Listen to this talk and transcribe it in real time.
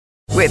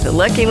With the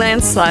Lucky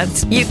Land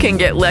Slots, you can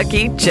get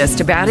lucky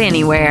just about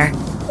anywhere.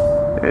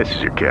 This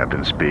is your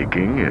captain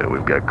speaking.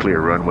 We've got clear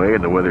runway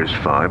and the weather's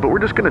fine, but we're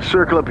just going to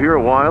circle up here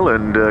a while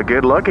and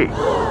get lucky.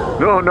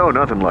 No,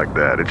 nothing like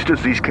that. It's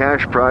just these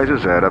cash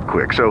prizes add up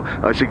quick. So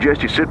I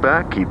suggest you sit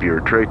back, keep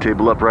your tray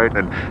table upright,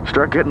 and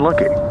start getting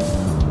lucky.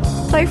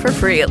 Play for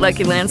free at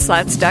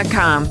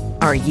LuckyLandSlots.com.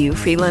 Are you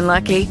feeling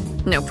lucky?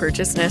 No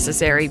purchase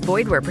necessary.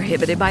 Void where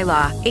prohibited by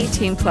law.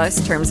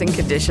 18+ terms and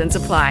conditions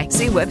apply.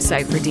 See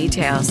website for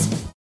details.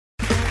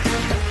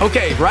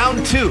 Okay,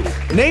 round two.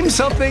 Name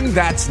something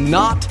that's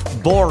not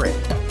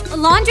boring. A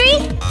laundry?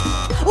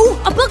 Ooh,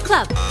 a book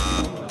club.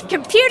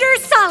 Computer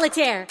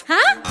solitaire,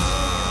 huh?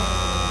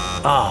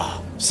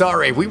 Ah,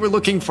 sorry, we were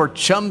looking for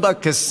Chumba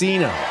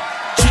Casino.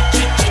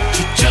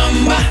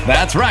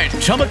 That's right,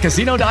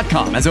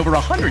 ChumbaCasino.com has over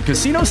 100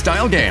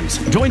 casino-style games.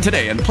 Join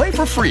today and play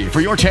for free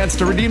for your chance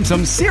to redeem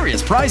some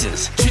serious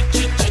prizes.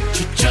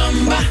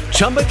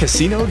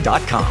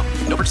 ChumbaCasino.com.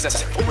 No purchase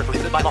necessary. Void where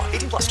prohibited by law.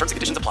 18+ terms and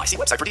conditions apply. See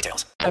website for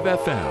details.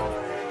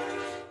 FFM.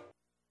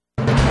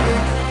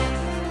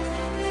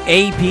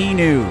 AP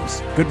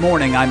News. Good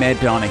morning, I'm Ed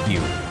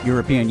Donahue.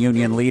 European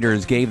Union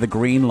leaders gave the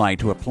green light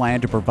to a plan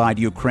to provide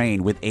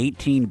Ukraine with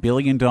 $18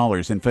 billion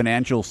in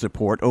financial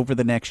support over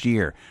the next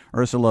year.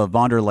 Ursula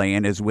von der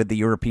Leyen is with the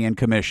European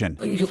Commission.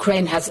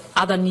 Ukraine has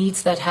other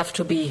needs that have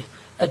to be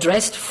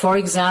addressed. For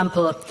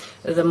example,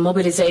 the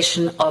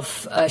mobilization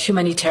of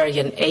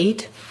humanitarian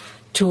aid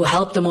to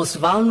help the most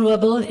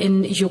vulnerable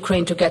in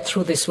Ukraine to get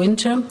through this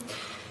winter.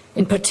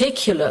 In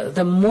particular,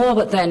 the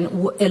more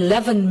than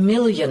 11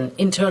 million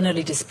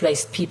internally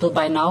displaced people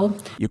by now.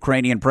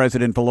 Ukrainian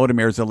President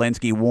Volodymyr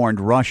Zelensky warned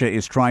Russia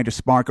is trying to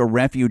spark a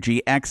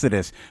refugee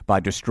exodus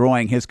by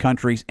destroying his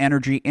country's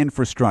energy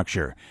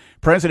infrastructure.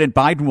 President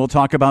Biden will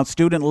talk about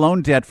student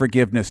loan debt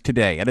forgiveness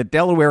today at a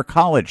Delaware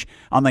college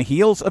on the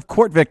heels of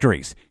court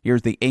victories.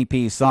 Here's the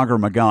AP's Sagar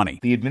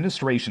Magani. The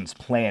administration's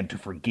plan to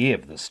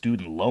forgive the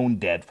student loan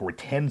debt for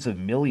tens of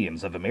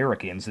millions of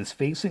Americans is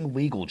facing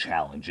legal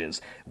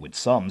challenges, with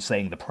some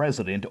saying the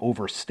president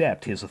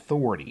overstepped his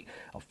authority.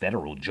 A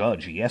federal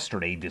judge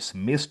yesterday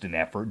dismissed an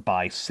effort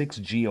by 6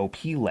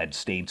 GOP-led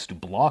states to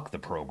block the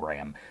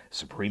program.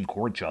 Supreme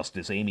Court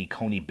Justice Amy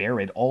Coney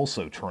Barrett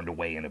also turned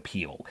away an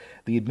appeal.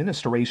 The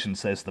administration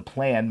says the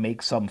plan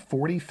makes some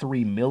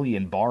 43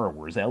 million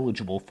borrowers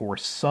eligible for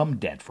some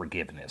debt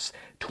forgiveness.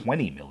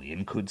 20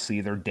 million could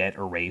see their debt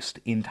erased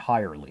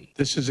entirely.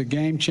 This is a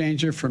game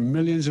changer for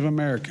millions of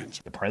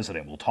Americans. The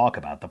president will talk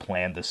about the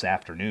plan this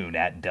afternoon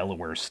at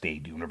Delaware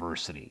State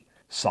University.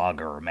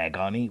 Sagar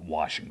Magani,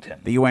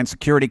 Washington. The UN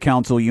Security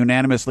Council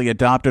unanimously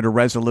adopted a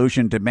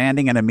resolution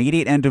demanding an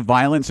immediate end to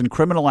violence and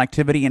criminal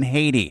activity in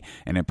Haiti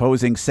and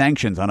imposing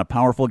sanctions on a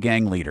powerful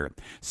gang leader.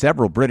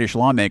 Several British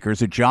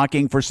lawmakers are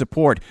jockeying for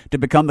support to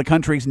become the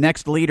country's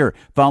next leader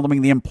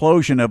following the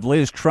implosion of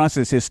Liz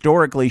Truss's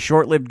historically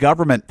short-lived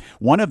government.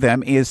 One of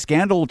them is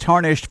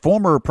scandal-tarnished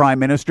former Prime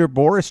Minister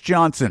Boris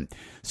Johnson.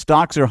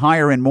 Stocks are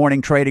higher in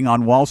morning trading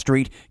on Wall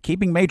Street,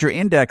 keeping major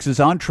indexes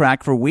on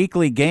track for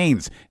weekly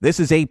gains. This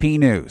is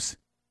AP News.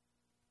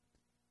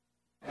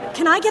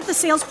 Can I get the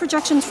sales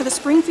projections for the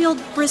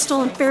Springfield,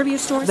 Bristol, and Fairview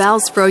stores?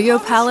 Val's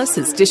Froyo Palace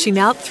is dishing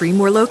out 3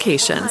 more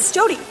locations.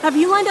 Jody, have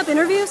you lined up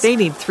interviews? They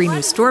need 3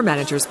 new store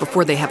managers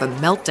before they have a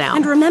meltdown.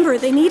 And remember,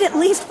 they need at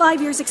least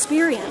 5 years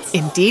experience.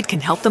 Indeed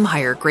can help them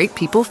hire great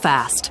people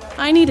fast.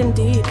 I need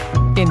Indeed.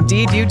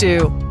 Indeed you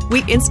do.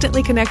 We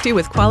instantly connect you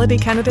with quality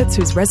candidates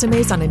whose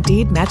resumes on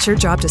Indeed match your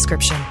job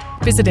description.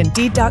 Visit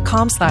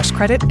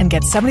Indeed.com/credit and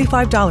get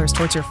 $75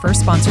 towards your first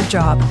sponsored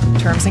job.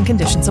 Terms and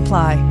conditions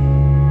apply.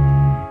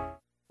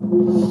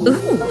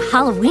 Ooh,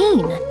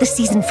 Halloween. The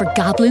season for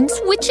goblins,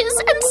 witches,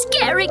 and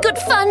scary good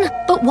fun.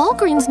 But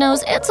Walgreens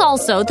knows it's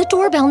also the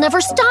doorbell never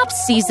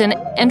stops season,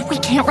 and we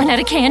can't run out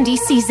of candy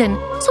season.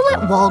 So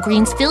let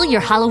Walgreens fill your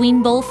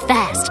Halloween bowl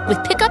fast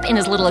with pickup in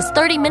as little as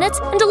 30 minutes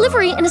and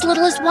delivery in as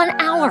little as 1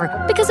 hour.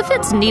 Because if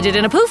it's needed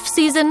in a poof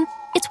season,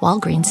 it's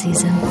Walgreens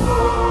season.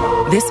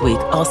 This week,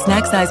 all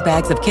snack-sized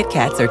bags of Kit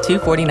Kats are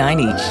 $2.49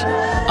 each.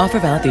 Offer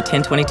valid through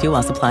 10/22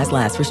 while supplies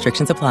last.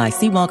 Restrictions apply.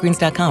 See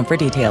Walgreens.com for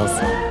details.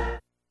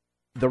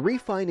 The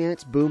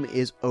refinance boom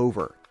is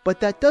over, but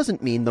that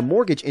doesn't mean the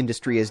mortgage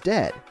industry is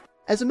dead.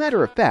 As a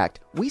matter of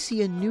fact, we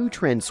see a new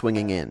trend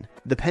swinging in.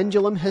 The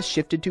pendulum has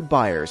shifted to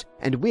buyers,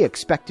 and we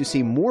expect to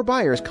see more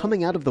buyers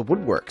coming out of the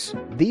woodworks.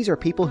 These are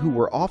people who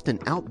were often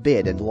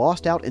outbid and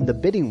lost out in the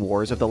bidding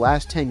wars of the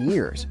last 10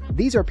 years.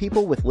 These are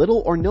people with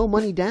little or no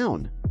money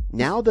down.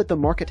 Now that the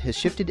market has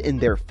shifted in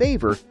their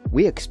favor,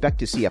 we expect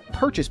to see a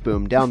purchase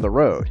boom down the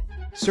road.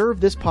 Serve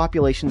this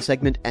population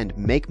segment and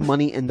make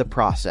money in the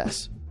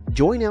process.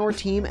 Join our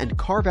team and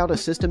carve out a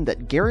system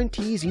that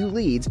guarantees you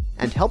leads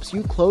and helps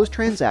you close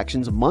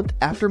transactions month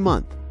after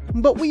month.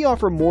 But we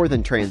offer more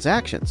than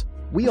transactions.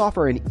 We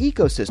offer an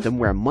ecosystem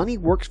where money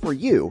works for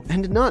you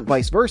and not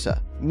vice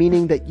versa,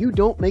 meaning that you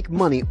don't make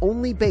money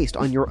only based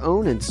on your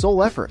own and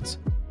sole efforts.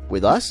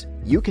 With us,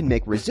 you can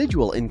make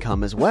residual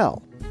income as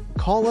well.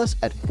 Call us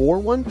at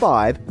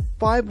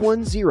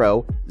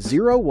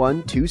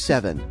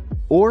 415-510-0127.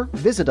 or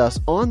visit us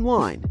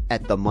online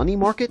at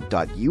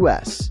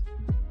themoneymarket.us.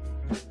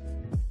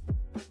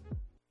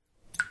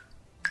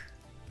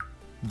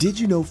 Did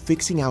you know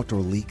fixing outdoor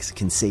leaks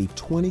can save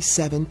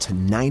 27 to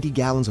 90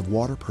 gallons of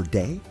water per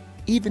day?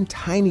 Even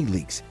tiny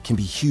leaks can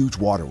be huge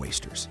water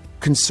wasters.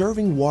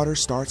 Conserving water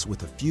starts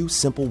with a few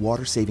simple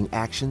water-saving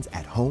actions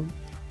at home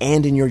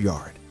and in your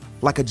yard,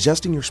 like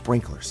adjusting your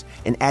sprinklers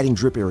and adding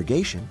drip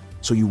irrigation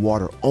so you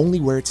water only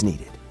where it's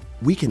needed.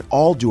 We can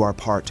all do our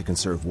part to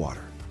conserve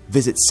water.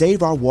 Visit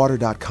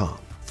SaveOurWater.com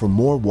for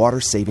more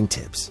water-saving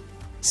tips.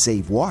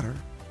 Save water,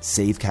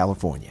 save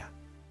California.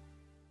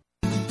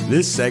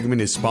 This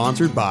segment is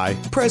sponsored by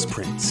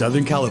PressPrint,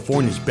 Southern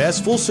California's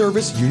best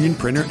full-service union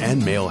printer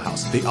and mail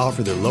house. They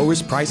offer the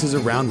lowest prices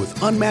around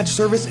with unmatched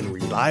service and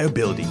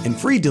reliability and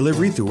free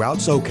delivery throughout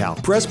SoCal.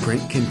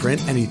 PressPrint can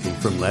print anything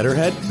from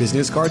letterhead,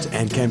 business cards,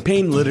 and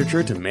campaign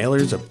literature to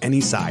mailers of any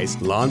size,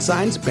 lawn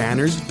signs,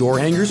 banners, door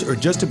hangers, or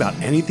just about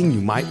anything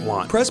you might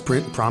want.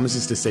 PressPrint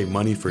promises to save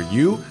money for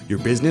you, your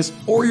business,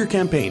 or your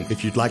campaign.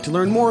 If you'd like to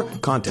learn more,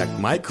 contact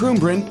Mike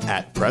Krumbrand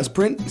at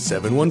PressPrint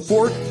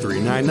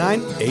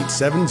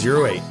 714-399-8708.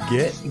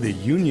 Get the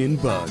union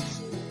bug.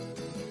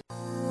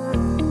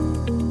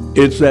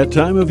 It's that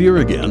time of year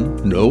again.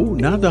 No,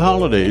 not the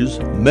holidays.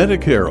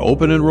 Medicare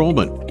open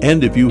enrollment.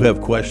 And if you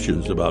have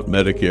questions about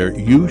Medicare,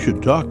 you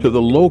should talk to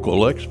the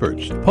local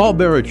experts. Paul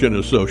Barrich and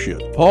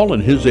Associates. Paul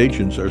and his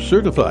agents are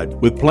certified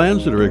with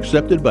plans that are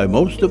accepted by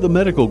most of the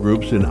medical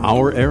groups in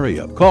our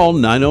area. Call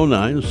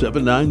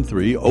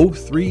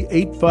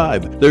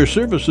 909-793-0385. Their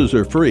services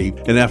are free,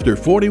 and after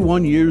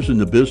 41 years in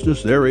the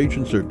business, their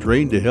agents are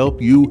trained to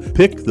help you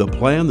pick the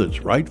plan that's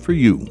right for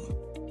you.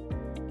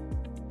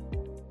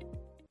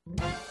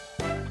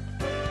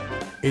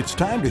 It's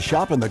time to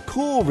shop in the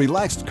cool,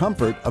 relaxed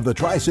comfort of the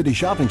Tri-City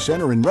Shopping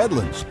Center in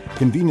Redlands,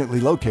 conveniently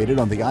located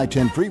on the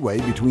I-10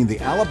 freeway between the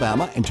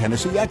Alabama and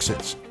Tennessee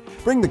exits.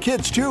 Bring the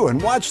kids too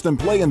and watch them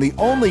play in the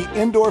only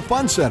indoor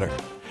fun center,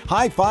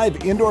 High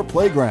Five Indoor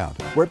Playground,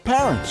 where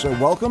parents are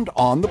welcomed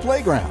on the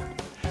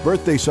playground.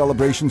 Birthday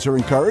celebrations are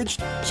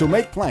encouraged, so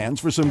make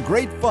plans for some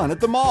great fun at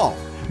the mall.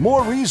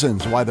 More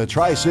reasons why the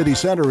Tri-City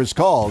Center is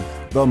called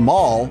the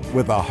Mall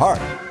with a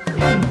Heart.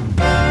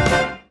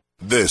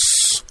 This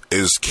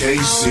is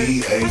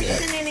KCAA.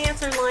 Question and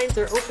answer lines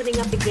are opening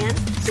up again.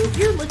 So if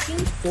you're looking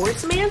for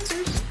some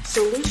answers,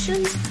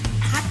 solutions,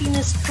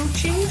 happiness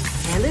coaching,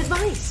 and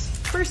advice,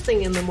 first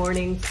thing in the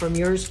morning from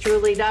yours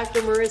truly,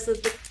 Dr. Marissa,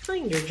 the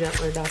kinder,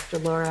 gentler Dr.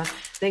 Laura,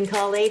 then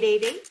call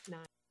 888-9.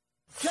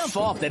 Jump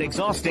off that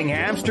exhausting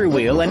hamster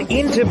wheel and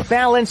into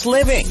balanced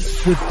living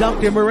with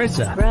Dr.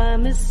 Marissa.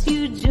 Promise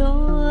you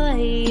joy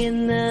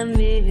in the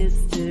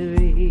mystery.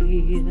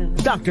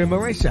 Dr.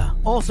 Marissa,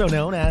 also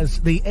known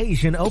as the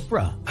Asian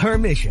Oprah. Her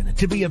mission,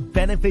 to be a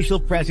beneficial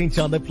presence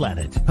on the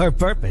planet. Her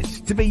purpose,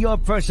 to be your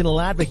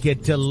personal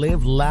advocate to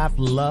live, laugh,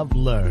 love,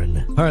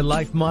 learn. Her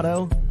life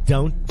motto,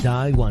 don't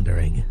die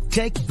wondering.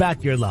 Take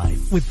back your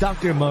life with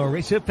Dr.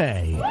 Marissa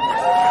Pay.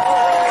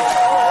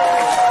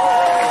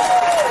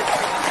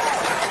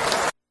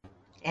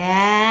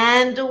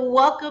 And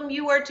welcome.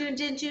 You are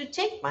tuned into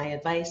Take My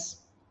Advice.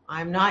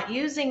 I'm not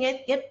using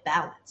it. Get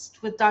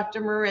balanced with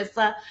Dr.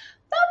 Marissa,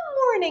 the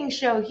morning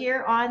show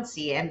here on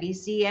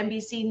CNBC,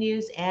 NBC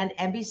News, and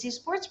NBC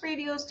Sports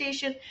Radio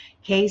station,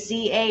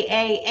 KCAA,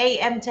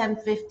 AM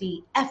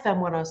 1050, FM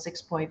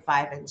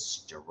 106.5, and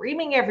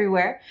streaming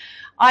everywhere.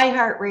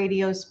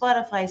 iHeartRadio,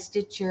 Spotify,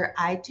 Stitcher,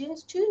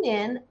 iTunes,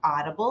 TuneIn,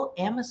 Audible,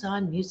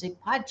 Amazon Music,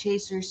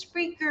 Podchaser,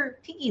 Spreaker,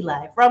 Tiki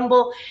Live,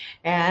 Rumble,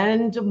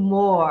 and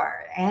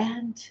more.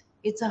 And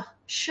it's a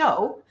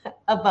show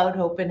about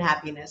hope and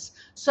happiness.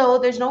 So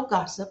there's no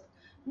gossip,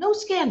 no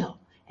scandal,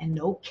 and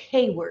no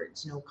K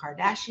words, no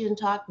Kardashian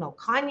talk, no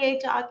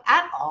Kanye talk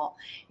at all.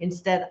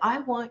 Instead, I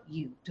want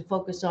you to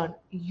focus on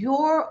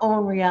your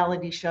own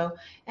reality show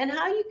and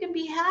how you can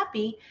be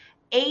happy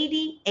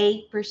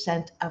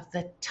 88% of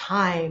the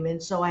time.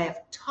 And so I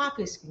have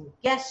topics and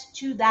guests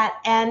to that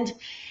end.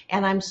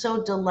 And I'm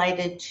so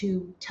delighted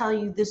to tell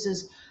you this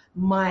is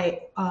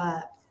my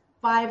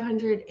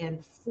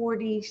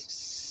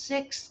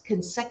 546th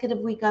consecutive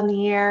week on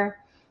the air.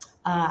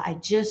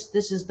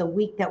 This is the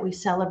week that we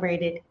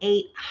celebrated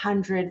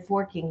 800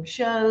 forking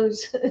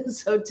shows.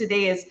 So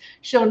today is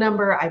show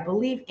number, I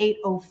believe,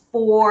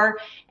 804.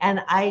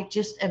 And I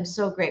just am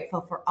so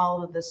grateful for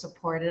all of the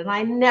support. And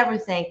I never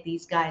thank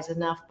these guys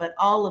enough, but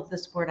all of the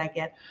support I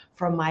get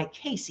from my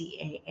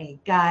KCAA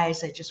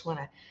guys. I just want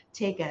to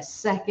take a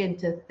second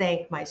to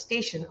thank my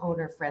station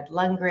owner, Fred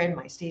Lundgren,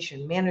 my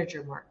station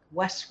manager, Mark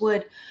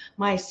Westwood,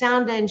 my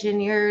sound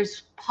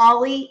engineers,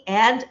 Polly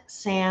and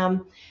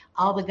Sam,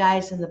 all the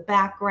guys in the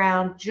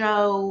background,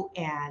 Joe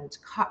and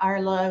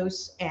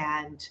Carlos,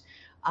 and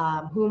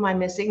who am I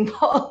missing?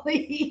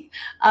 Polly.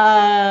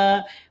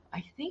 I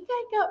think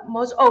I got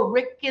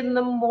Rick in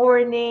the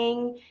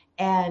morning,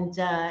 And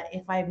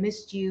if I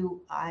missed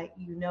you,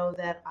 you know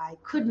that I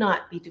could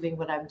not be doing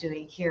what I'm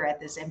doing here at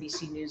this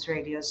NBC News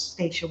radio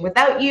station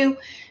without you.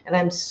 And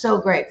I'm so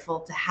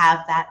grateful to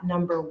have that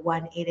number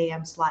 1 8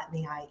 a.m. slot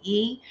in the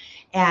IE.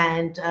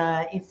 And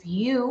if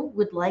you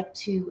would like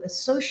to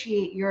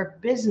associate your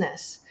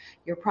business,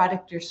 your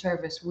product or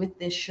service with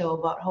this show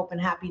about hope and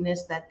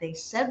happiness that they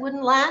said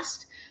wouldn't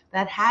last,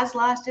 that has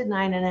lasted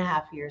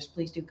 9.5 years,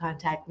 please do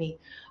contact me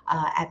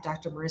at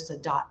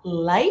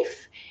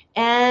drmarissa.life,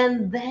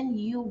 and then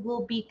you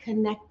will be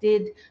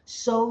connected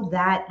so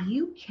that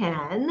you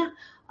can,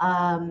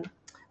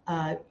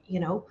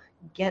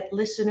 get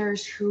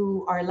listeners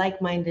who are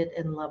like-minded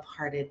and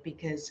love-hearted,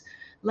 because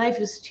life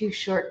is too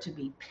short to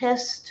be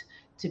pissed,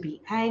 to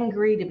be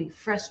angry, to be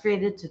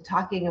frustrated, to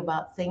talking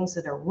about things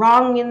that are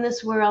wrong in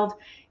this world.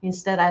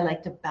 Instead, I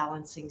like to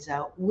balance things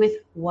out with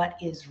what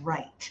is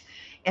right.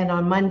 And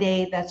on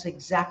Monday, that's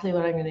exactly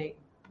what I'm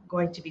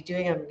going to be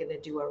doing. I'm going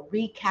to do a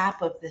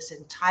recap of this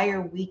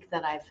entire week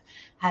that I've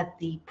had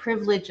the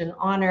privilege and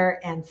honor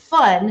and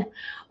fun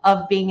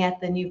of being at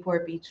the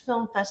Newport Beach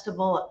Film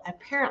Festival.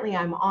 Apparently,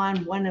 I'm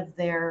on one of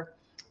their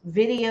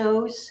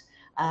videos,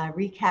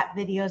 recap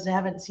videos. I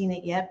haven't seen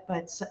it yet,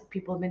 but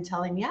people have been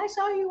telling me, I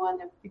saw you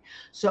on it.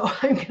 So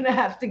I'm going to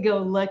have to go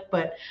look,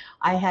 but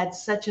I had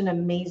such an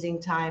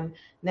amazing time.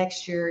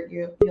 Next year,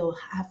 you'll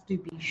have to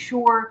be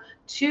sure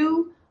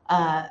to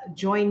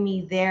join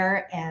me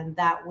there, and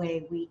that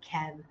way we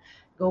can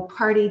go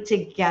party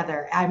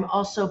together. I'm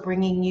also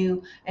bringing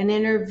you an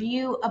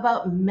interview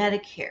about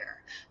Medicare.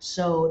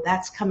 So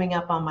that's coming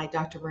up on my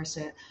Dr.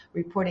 Marissa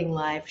Reporting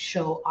Live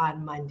show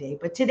on Monday.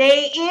 But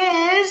today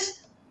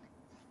is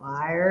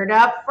Fired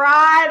Up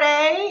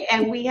Friday,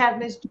 and we have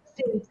Miss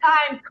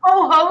Just-in-Time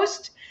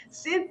co-host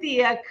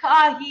Cynthia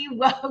Kahi.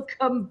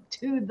 Welcome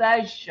to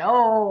the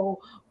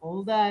show.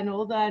 Hold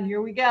on.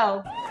 Here we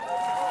go.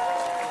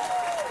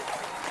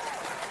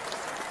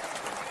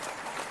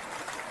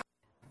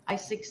 I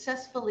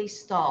successfully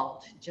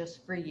stalled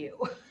just for you.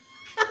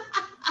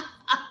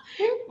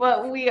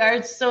 But we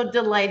are so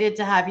delighted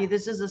to have you.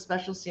 This is a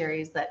special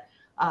series that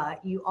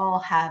you all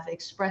have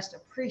expressed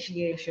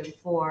appreciation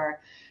for.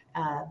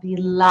 The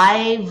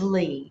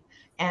lively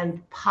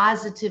and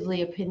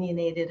positively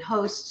opinionated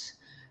hosts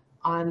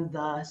on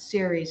the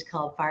series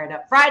called Fired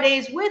Up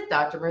Fridays with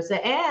Dr.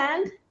 Marissa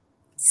and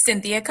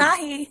Cynthia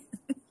Kahi.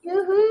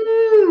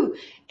 Yoo-hoo!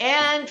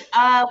 And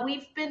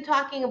we've been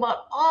talking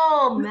about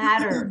all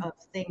matter of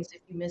things.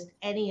 If you missed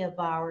any of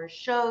our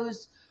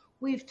shows,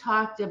 we've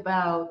talked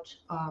about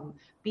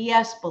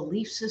BS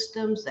belief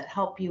systems that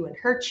help you and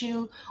hurt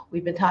you.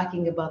 We've been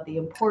talking about the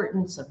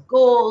importance of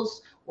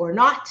goals or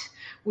not.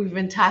 We've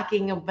been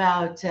talking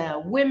about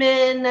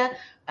women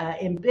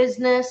in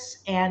business.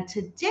 And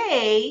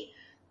today,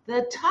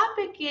 the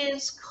topic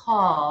is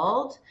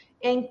called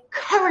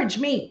Encourage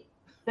Me.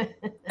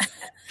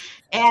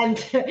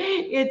 And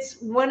it's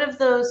one of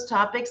those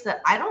topics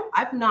that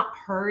I've not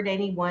heard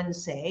anyone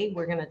say.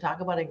 We're going to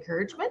talk about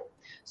encouragement.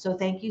 So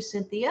thank you,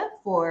 Cynthia,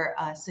 for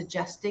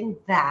suggesting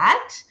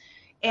that.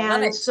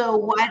 And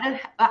so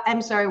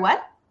I'm sorry,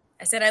 what?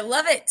 I said, I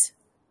love it.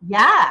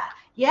 Yeah.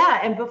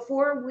 And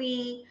before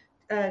we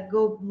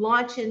go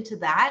launch into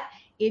that,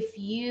 if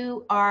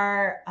you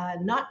are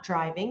not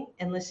driving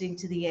and listening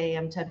to the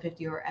AM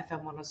 1050 or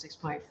FM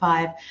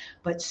 106.5,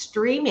 but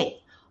streaming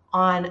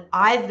on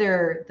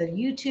either the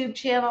YouTube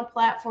channel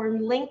platform,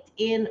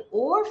 LinkedIn,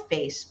 or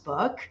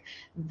Facebook,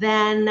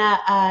 then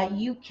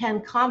you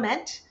can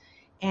comment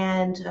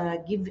and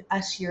give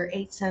us your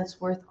 8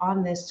 cents worth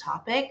on this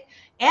topic.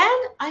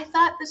 And I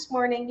thought this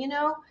morning,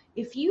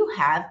 if you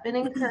have been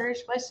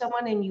encouraged by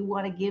someone and you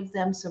want to give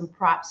them some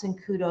props and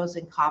kudos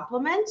and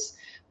compliments,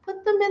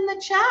 put them in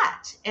the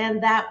chat.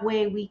 And that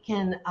way we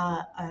can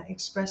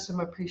express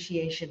some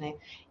appreciation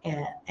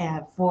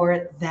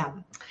for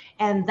them.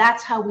 And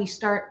that's how we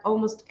start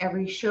almost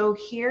every show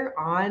here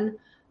on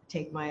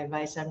Take My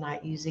Advice, I'm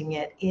Not Using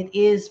It. It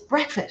is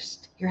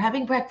breakfast. You're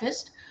having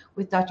breakfast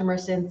with Dr.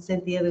 Marissa and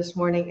Cynthia this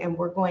morning, and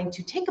we're going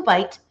to take a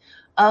bite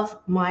of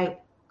my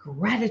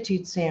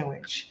gratitude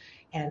sandwich.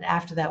 And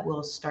after that,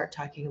 we'll start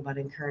talking about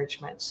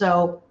encouragement.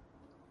 So,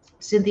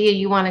 Cynthia,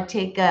 you want to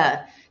take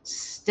a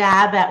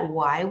stab at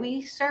why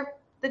we start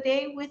the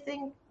day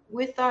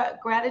with a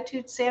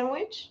gratitude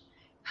sandwich?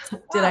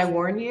 Did I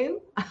warn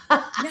you?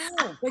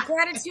 No, but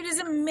gratitude is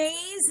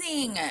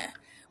amazing.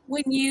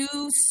 When you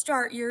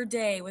start your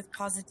day with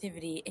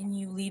positivity and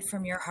you lead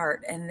from your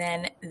heart, and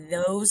then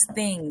those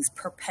things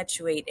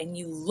perpetuate and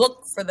you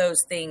look for those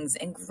things,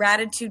 and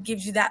gratitude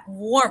gives you that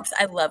warmth.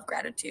 I love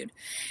gratitude.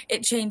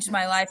 It changed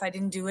my life. I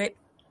didn't do it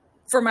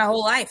for my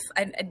whole life.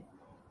 I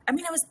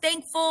mean, I was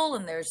thankful,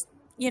 and there's,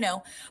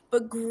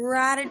 but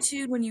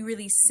gratitude, when you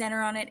really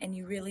center on it and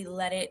you really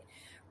let it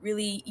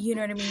really, you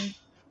know what I mean?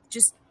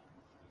 Just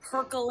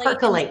percolate. There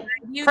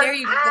you go.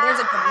 There's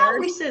a good word.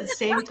 We said at the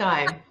same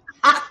time.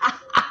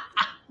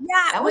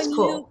 Yeah, that was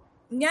cool.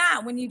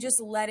 When you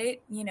just let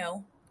it,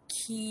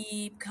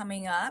 keep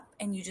coming up,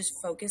 and you just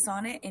focus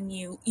on it, and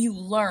you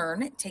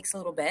learn. It takes a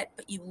little bit,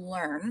 but you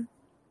learn.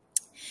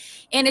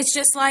 And it's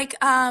just like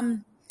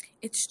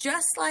It's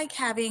just like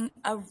having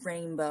a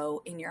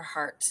rainbow in your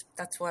heart.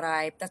 That's what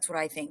I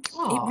think.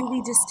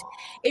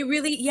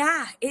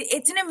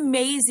 It's an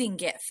amazing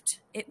gift.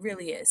 It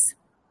really is.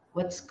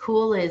 What's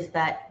cool is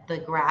that the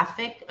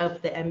graphic of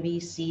the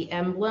NBC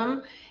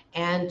emblem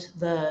and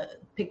the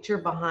picture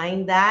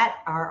behind that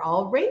are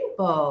all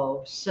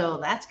rainbow.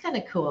 So that's kind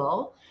of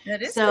cool.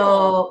 That is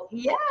cool.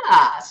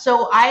 Yeah.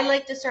 So I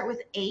like to start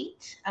with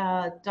 8.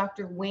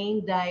 Dr.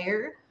 Wayne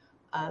Dyer,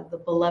 the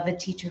beloved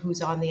teacher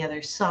who's on the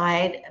other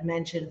side,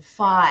 mentioned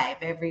 5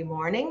 every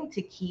morning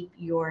to keep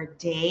your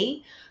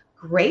day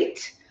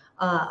great.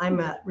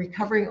 I'm a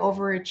recovering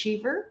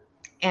overachiever,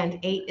 and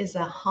 8 is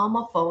a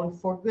homophone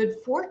for good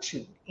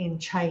fortune in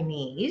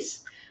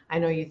Chinese. I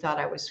know you thought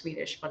I was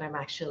Swedish, but I'm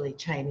actually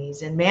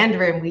Chinese. In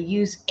Mandarin, we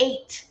use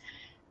 8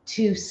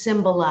 to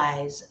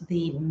symbolize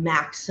the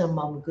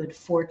maximum good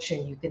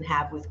fortune you can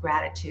have with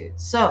gratitude.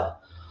 So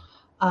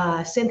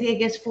Cynthia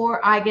gets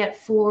 4, I get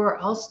 4.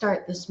 I'll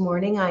start this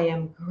morning. I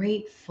am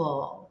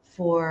grateful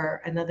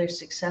for another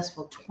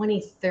successful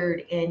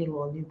 23rd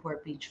annual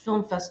Newport Beach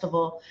Film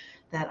Festival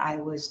that I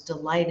was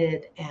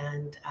delighted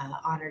and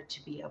honored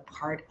to be a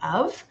part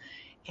of.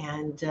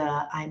 And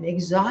I'm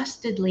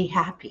exhaustedly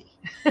happy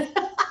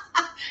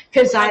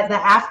because the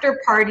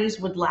after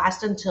parties would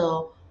last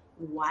until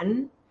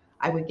 1.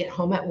 I would get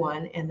home at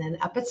 1 and then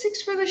up at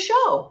 6 for the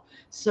show.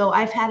 So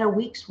I've had a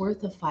week's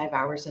worth of 5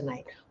 hours a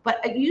night,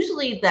 but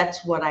usually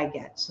that's what I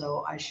get.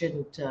 So I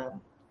shouldn't,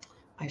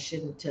 I'm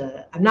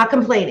not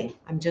complaining.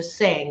 I'm just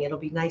saying it'll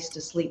be nice to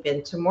sleep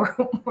in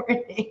tomorrow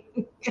morning.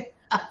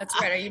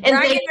 That's right. Are you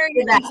bragging or are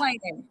you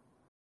complaining?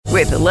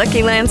 With the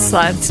Lucky Land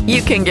Slots,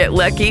 you can get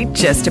lucky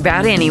just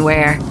about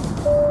anywhere.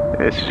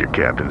 This is your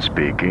captain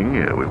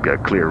speaking. We've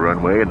got clear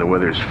runway and the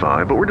weather's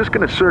fine, but we're just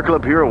going to circle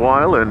up here a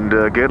while and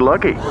get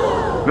lucky.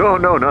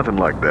 No, nothing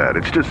like that.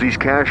 It's just these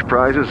cash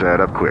prizes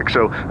add up quick.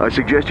 So I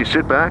suggest you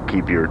sit back,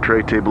 keep your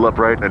tray table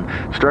upright, and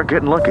start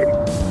getting lucky.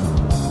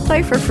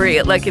 Play for free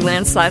at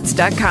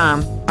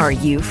LuckyLandSlots.com. Are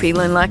you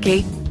feeling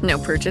lucky? No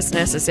purchase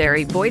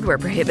necessary. Void where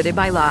prohibited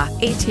by law.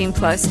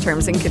 18+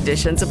 terms and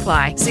conditions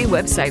apply. See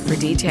website for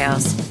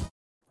details.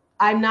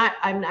 I'm not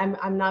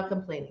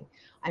complaining.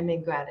 I'm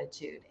in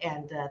gratitude.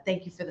 And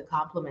thank you for the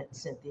compliment,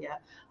 Cynthia,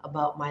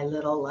 about my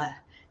little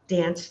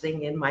dance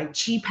thing in my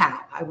qipao.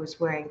 I was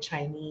wearing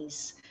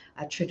Chinese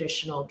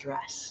traditional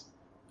dress.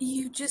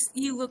 You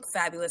look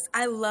fabulous.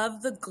 I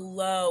love the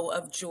glow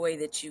of joy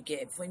that you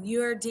give when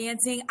you're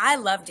dancing. I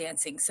love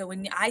dancing. So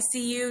when I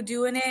see you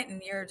doing it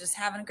and you're just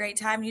having a great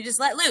time, you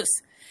just let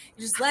loose.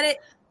 You just let it,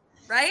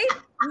 right?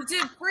 You do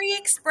free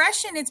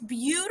expression. It's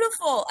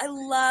beautiful. I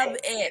love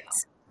it.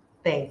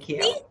 Thank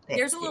you. See?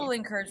 There's a little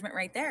encouragement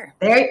right there.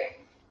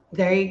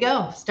 There you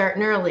go.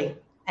 Starting early.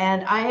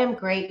 And I am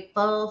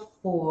grateful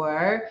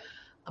for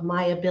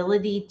my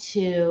ability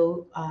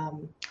to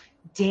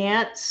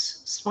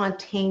dance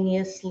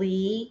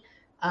spontaneously,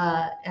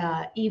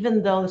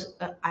 even though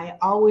I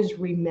always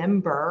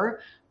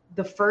remember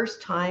the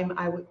first time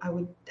I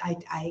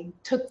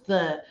took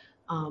the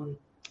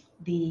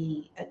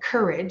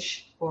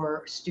courage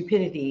or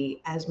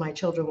stupidity, as my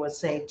children would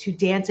say, to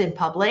dance in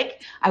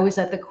public. I was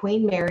at the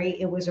Queen Mary.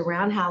 It was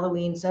around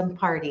Halloween, some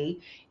party,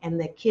 and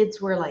the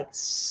kids were like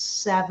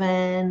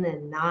 7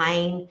 and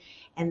 9,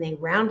 and they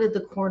rounded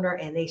the corner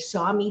and they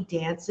saw me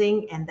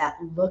dancing, and that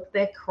look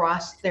that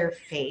crossed their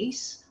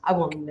face, I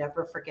will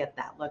never forget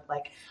that look.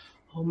 Like,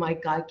 oh my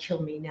God,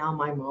 kill me now,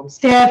 my mom's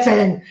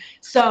dancing.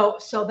 So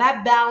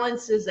that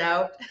balances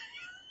out.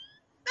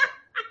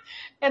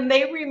 And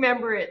they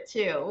remember it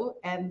too.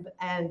 And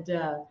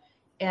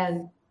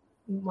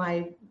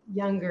my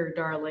younger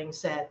darling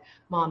said,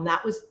 Mom,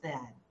 that was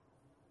then.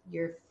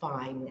 You're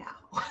fine now.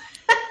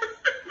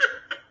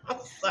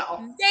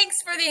 So thanks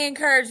for the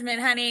encouragement,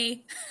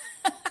 honey.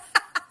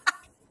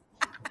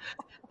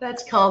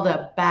 That's called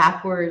a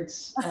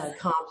backwards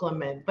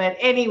compliment. But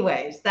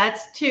anyways,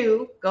 that's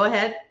 2. Go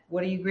ahead.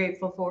 What are you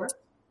grateful for?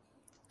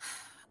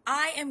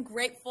 I am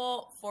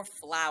grateful for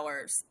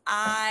flowers.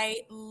 I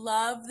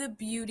love the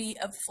beauty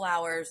of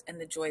flowers and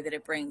the joy that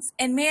it brings.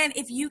 And man,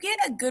 if you get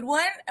a good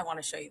one, I want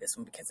to show you this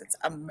one because it's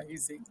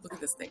amazing. Look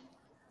at this thing.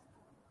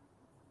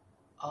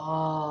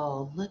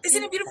 Oh, look.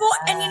 Isn't it beautiful?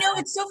 That. And you know,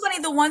 it's so funny.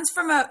 The ones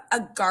from a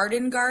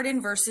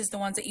garden versus the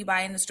ones that you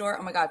buy in the store.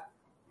 Oh my God.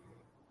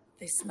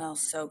 They smell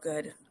so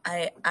good.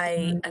 I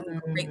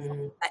am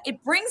grateful.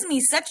 It brings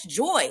me such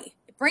joy.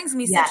 It brings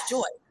me such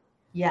joy.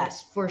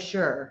 Yes, for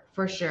sure.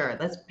 For sure.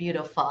 That's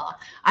beautiful.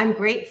 I'm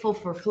grateful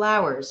for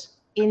flowers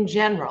in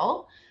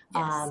general.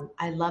 Yes.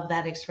 I love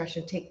that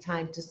expression, take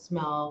time to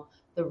smell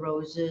the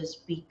roses,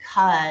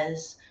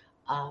 because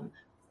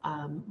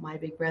my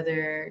big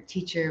brother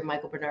teacher,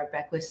 Michael Bernard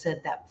Beckwith,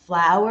 said that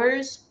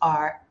flowers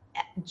are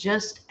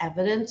just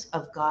evidence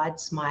of God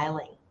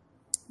smiling.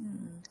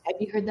 Have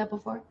you heard that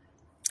before?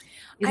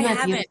 Isn't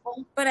that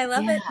beautiful? But I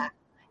love it.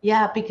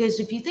 Yeah, because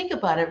if you think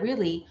about it,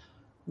 really,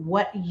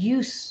 what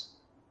use,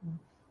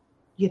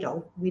 we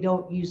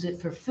don't use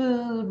it for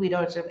food.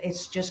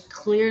 It's just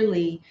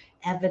clearly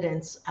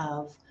evidence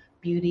of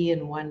beauty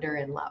and wonder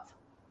and love.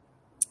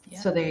 Yeah.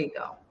 So there you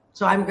go.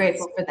 So I'm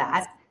grateful for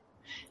that.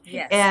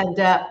 Yes. And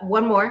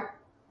one more.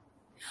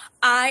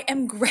 I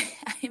am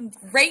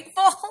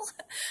grateful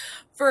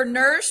for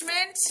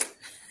nourishment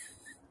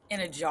in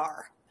a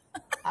jar.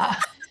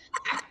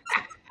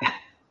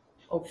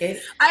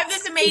 Okay. I have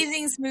this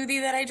amazing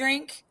smoothie that I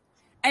drink,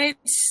 and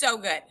it's so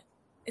good.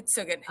 It's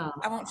so good.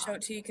 I won't show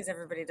it to you because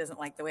everybody doesn't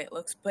like the way it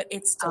looks, but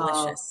it's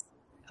delicious.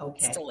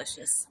 Okay. It's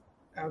delicious.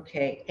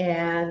 Okay.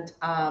 And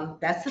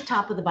that's the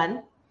top of the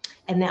bun.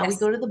 And now we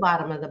go to the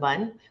bottom of the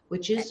bun,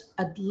 which is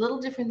a little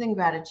different than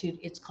gratitude.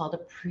 It's called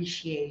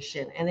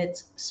appreciation, and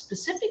it's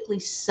specifically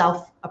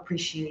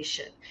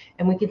self-appreciation.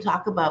 And we can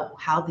talk about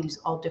how these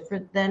all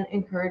different than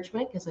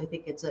encouragement, because I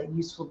think it's a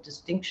useful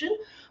distinction.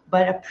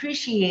 But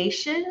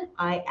appreciation,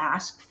 I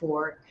ask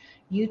for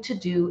you to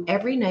do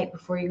every night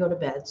before you go to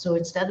bed. So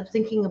instead of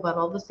thinking about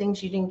all the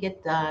things you didn't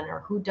get done or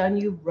who done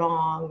you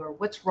wrong or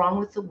what's wrong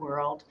with the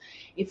world,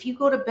 if you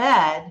go to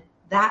bed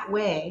that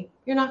way,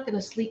 you're not going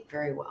to sleep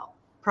very well.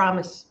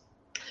 Promise.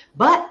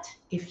 But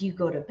if you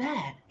go to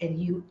bed and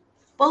you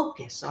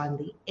focus on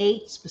the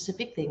 8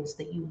 specific things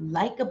that you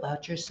like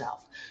about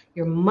yourself,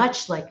 you're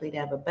much likely to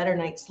have a better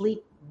night's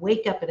sleep,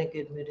 wake up in a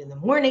good mood in the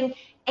morning,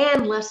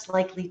 and less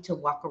likely to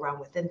walk around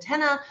with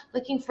antenna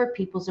looking for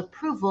people's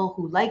approval.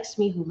 Who likes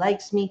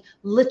me,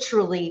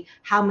 literally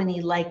how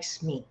many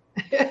likes me.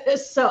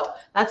 So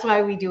that's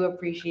why we do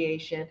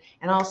appreciation.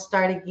 And I'll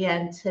start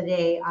again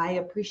today. I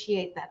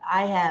appreciate that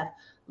I have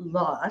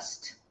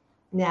lost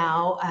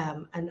now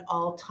an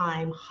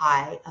all-time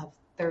high of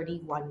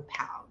 31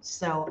 pounds.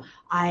 So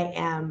I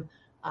am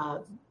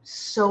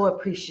so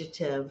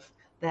appreciative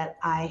that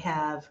I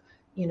have,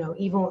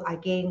 even I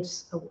gained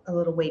a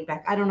little weight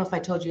back. I don't know if I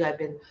told you I've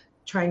been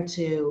trying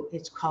to,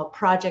 it's called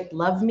Project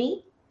Love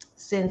Me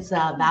since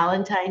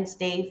Valentine's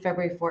Day,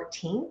 February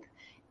 14th.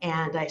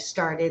 And I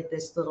started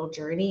this little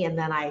journey, and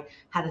then I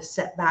had a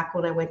setback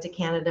when I went to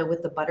Canada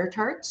with the butter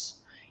tarts.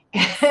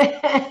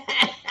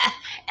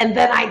 And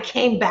then I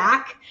came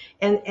back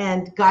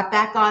and got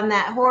back on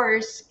that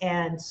horse.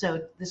 And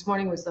so this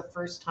morning was the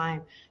first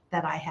time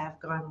that I have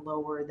gone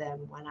lower than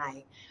when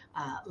I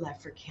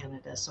left for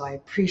Canada. So I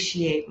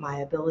appreciate my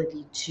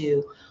ability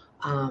to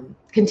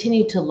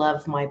continue to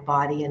love my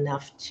body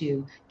enough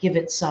to give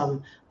it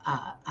some,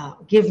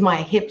 give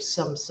my hips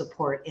some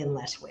support in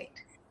less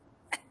weight.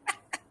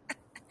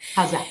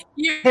 How's that?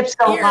 Hips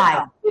don't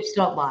lie. Hips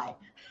don't lie.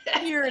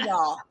 You're a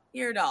doll.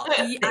 You're a doll.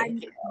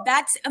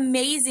 That's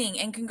amazing,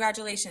 and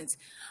congratulations.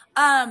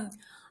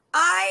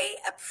 I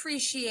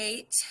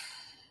appreciate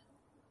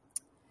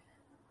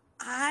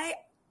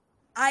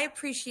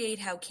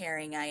how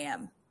caring I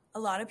am. A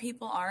lot of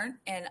people aren't,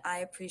 and I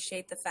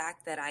appreciate the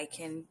fact that I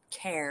can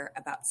care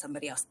about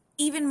somebody else,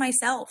 even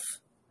myself.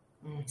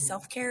 Mm-hmm.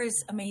 Self-care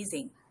is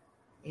amazing.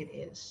 It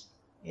is.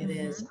 It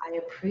is. I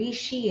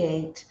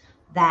appreciate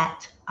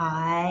that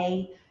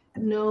I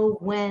know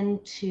when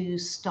to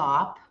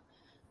stop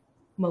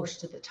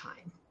most of the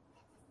time.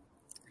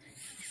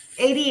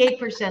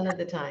 88% of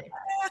the time.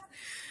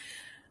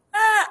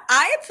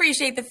 I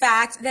appreciate the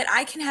fact that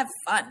I can have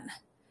fun.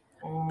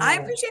 I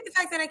appreciate the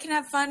fact that I can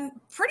have fun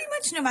pretty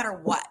much no matter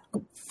what.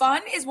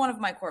 Fun is one of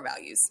my core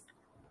values.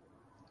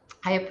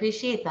 I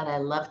appreciate that I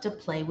love to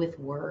play with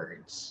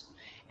words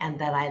and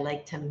that I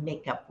like to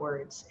make up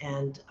words.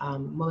 And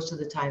most of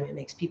the time it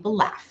makes people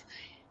laugh.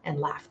 And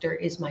laughter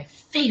is my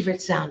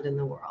favorite sound in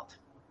the world.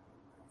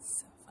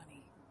 So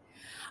funny.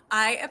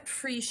 I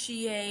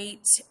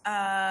appreciate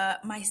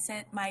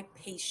my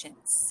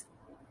patience.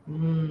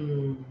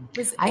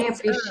 I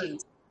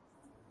appreciate.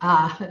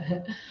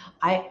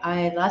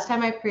 I last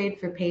time I prayed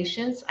for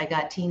patience, I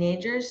got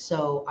teenagers,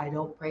 so I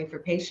don't pray for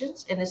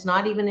patience, and it's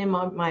not even in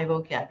my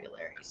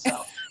vocabulary.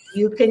 So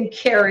you can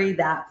carry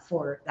that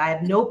forward. I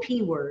have no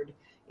P word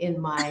in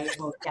my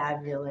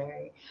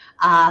vocabulary.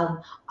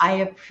 I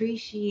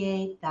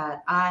appreciate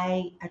that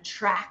I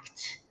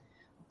attract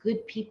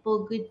good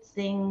people, good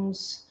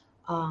things,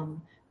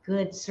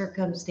 good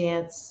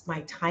circumstance.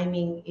 My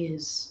timing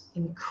is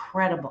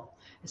incredible.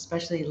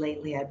 Especially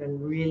lately, I've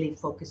been really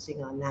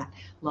focusing on that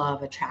law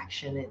of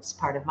attraction. It's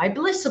part of my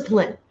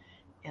Blissipline,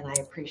 and I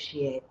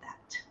appreciate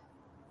that.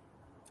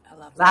 I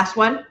love that. Last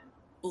one.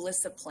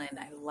 Blissipline.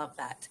 I love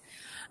that.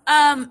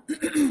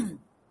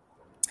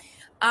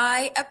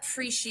 I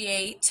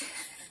appreciate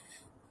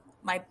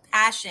my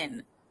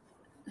passion.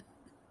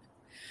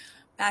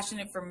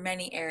 Passionate for in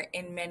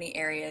many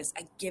areas.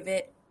 I give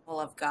it all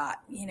I've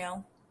got,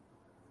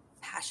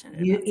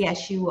 passionate.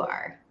 Yes, you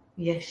are.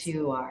 Yes,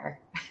 you are.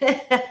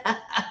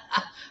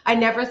 I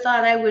never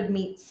thought I would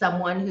meet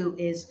someone who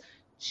is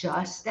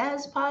just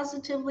as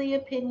positively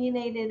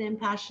opinionated and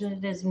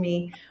passionate as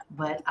me,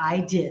 but I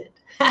did.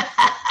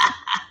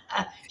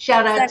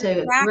 Shout out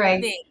to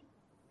Greg. Right?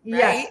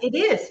 Yes, it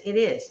is. It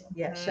is.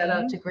 Yeah. Mm-hmm. Shout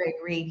out to Greg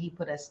Reed. He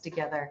put us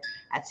together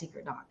at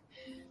Secret Knock.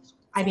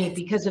 I mean,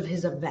 because of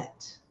his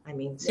event. I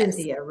mean, yes.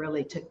 Cynthia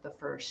really took the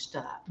first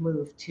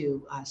move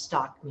to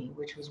stalk me,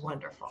 which was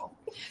wonderful.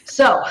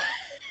 So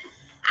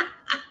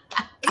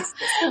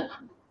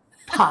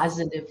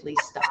positively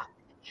stalk.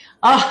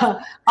 All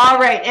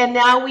right. And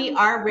now we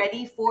are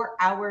ready for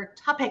our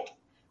topic,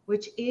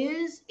 which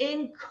is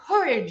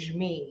Encourage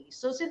Me.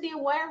 So, Cynthia,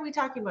 why are we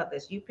talking about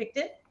this? You picked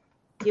it.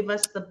 Give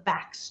us the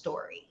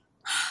backstory.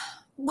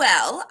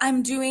 Well,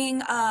 I'm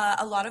doing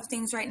a lot of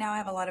things right now. I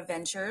have a lot of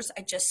ventures.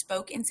 I just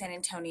spoke in San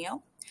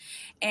Antonio.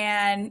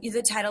 And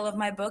the title of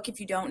my book, if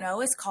you don't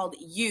know, is called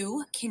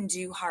You Can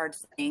Do Hard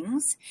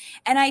Things.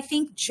 And I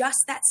think just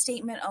that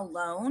statement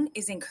alone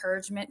is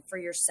encouragement for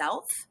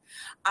yourself.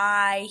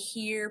 I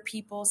hear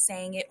people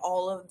saying it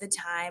all of the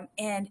time.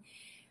 And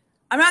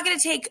I'm not going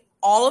to take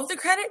all of the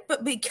credit,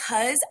 but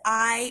because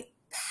I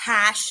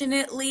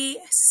passionately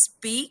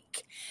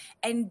speak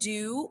and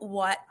do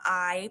what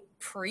I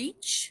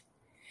preach,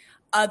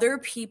 other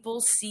people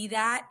see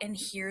that and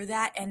hear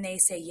that and they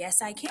say, yes,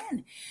 I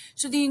can.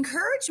 So the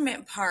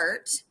encouragement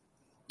part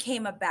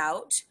came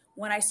about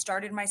when I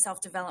started my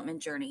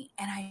self-development journey.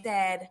 And I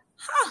said,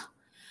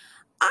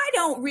 I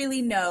don't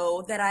really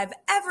know that I've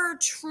ever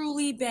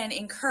truly been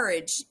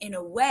encouraged in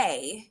a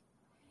way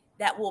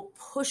that will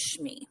push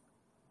me.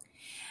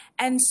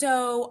 And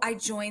so I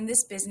joined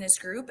this business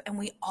group and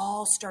we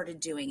all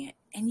started doing it.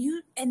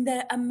 And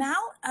the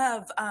amount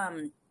of,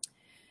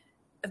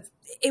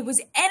 it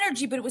was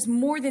energy, but it was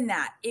more than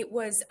that. It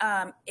was,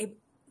 I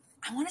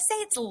want to say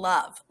it's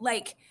love.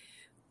 Like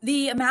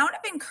the amount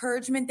of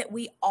encouragement that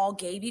we all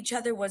gave each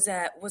other was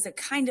a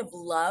kind of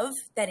love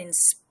that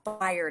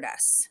inspired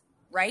us,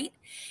 right?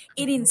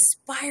 It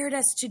inspired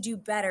us to do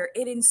better.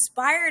 It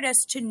inspired us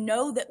to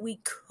know that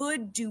we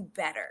could do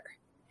better.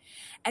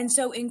 And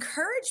so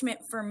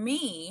encouragement for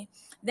me,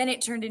 then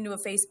it turned into a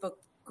Facebook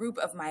group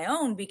of my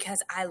own because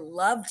I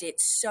loved it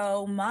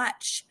so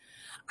much.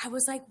 I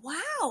was like,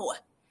 wow.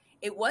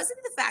 It wasn't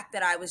the fact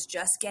that I was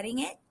just getting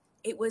it.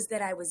 It was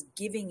that I was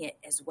giving it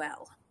as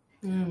well.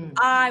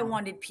 I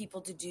wanted people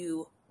to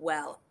do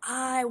well.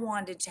 I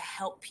wanted to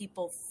help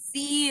people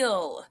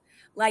feel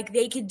like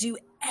they could do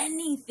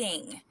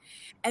anything.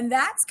 And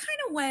that's kind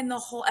of when the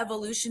whole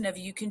evolution of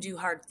You Can Do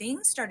Hard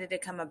Things started to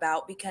come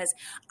about, because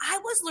I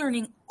was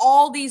learning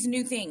all these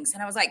new things.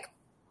 And I was like,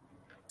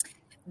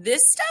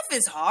 this stuff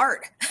is hard.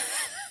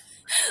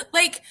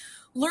 Like,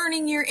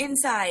 learning your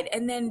inside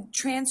and then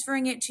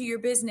transferring it to your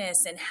business,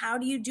 and how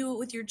do you do it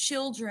with your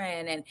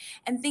children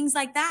and things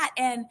like that.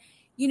 And,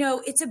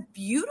 it's a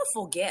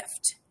beautiful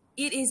gift.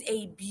 It is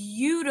a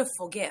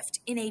beautiful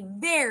gift in a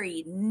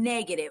very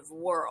negative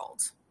world.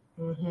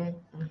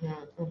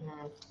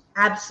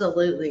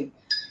 Absolutely.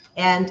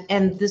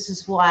 And this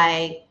is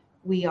why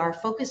we are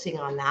focusing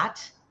on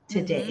that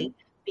today,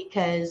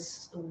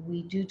 because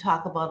we do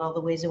talk about all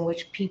the ways in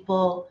which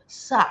people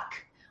suck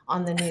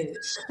on the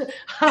news.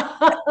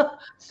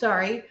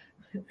 Sorry,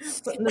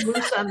 putting the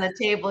moose on the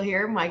table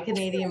here, my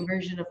Canadian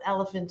version of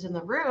elephant in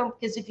the room.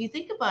 Because if you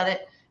think about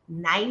it,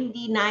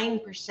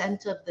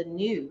 99% of the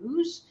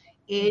news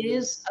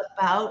is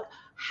about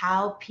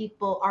how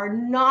people are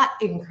not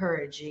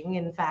encouraging.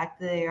 In fact,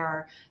 they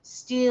are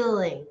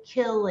stealing,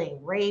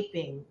 killing,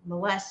 raping,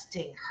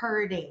 molesting,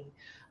 hurting,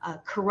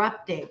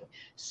 corrupting.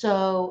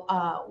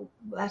 So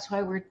that's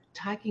why we're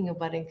talking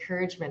about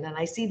encouragement. And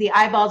I see the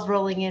eyeballs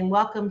rolling in.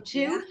 Welcome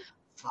to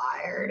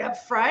Fired Up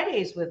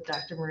Fridays with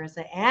Dr.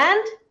 Marissa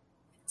and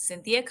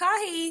Cynthia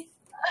Kahi.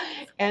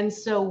 And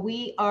so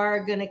we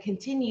are going to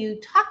continue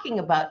talking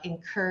about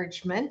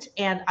encouragement.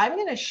 And I'm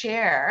going to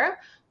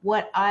share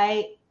what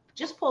I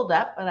just pulled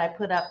up, and I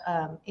put up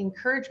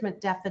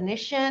encouragement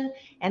definition.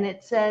 And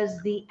it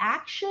says the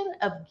action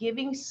of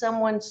giving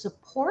someone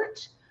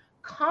support,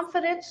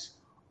 confidence,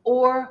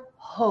 or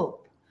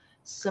hope.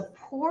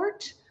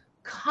 Support,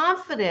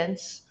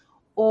 confidence,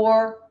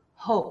 or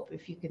hope.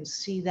 If you can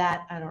see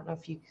that, I don't know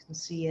if you can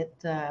see it,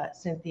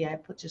 Cynthia.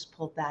 I just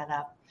pulled that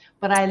up.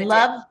 But I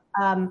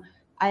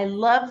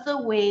love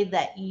the way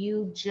that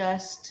you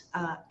just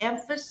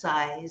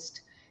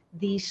emphasized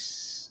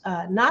these,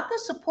 not the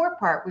support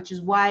part, which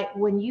is why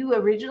when you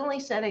originally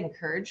said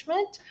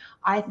encouragement,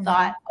 I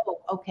thought, oh,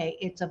 okay,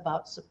 it's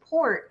about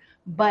support.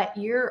 But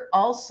you're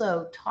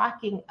also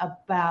talking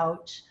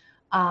about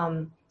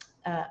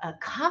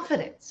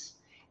confidence,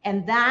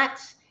 and that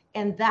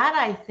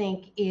I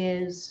think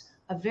is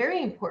a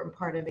very important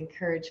part of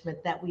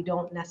encouragement that we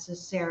don't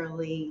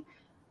necessarily,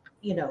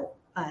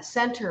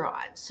 center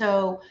on.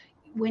 So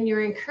when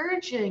you're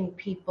encouraging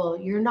people,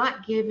 you're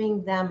not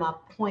giving them a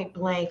point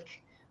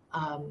blank,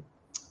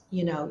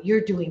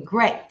 you're doing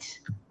great,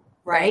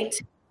 right?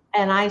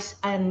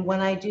 And when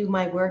I do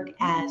my work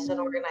as an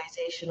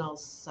organizational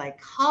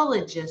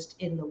psychologist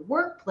in the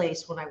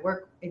workplace, when I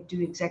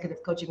do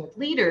executive coaching with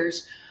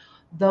leaders,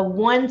 the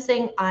one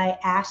thing I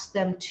ask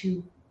them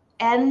to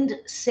end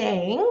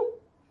saying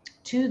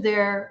to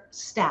their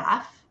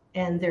staff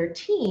and their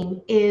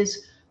team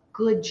is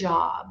good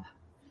job.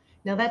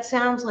 Now that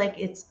sounds like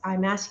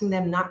I'm asking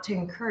them not to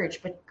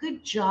encourage, but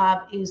good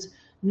job is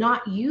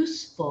not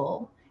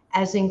useful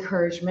as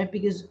encouragement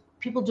because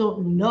people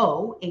don't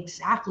know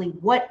exactly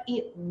what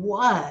it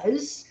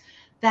was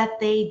that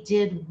they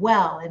did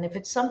well. And if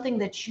it's something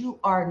that you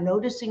are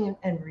noticing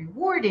and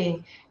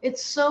rewarding,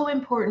 it's so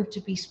important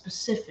to be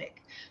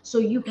specific. So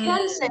you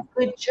can say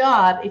good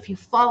job if you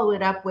follow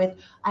it up with,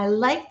 I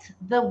liked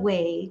the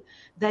way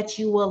that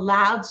you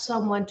allowed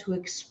someone to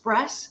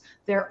express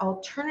their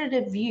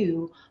alternative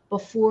view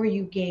before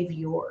you gave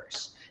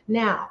yours.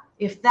 Now,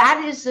 if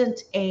that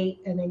isn't an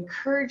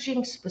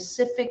encouraging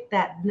specific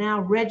that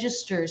now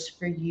registers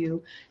for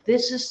you,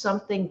 this is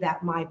something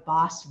that my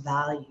boss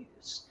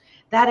values.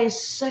 That is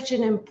such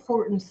an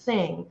important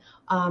thing.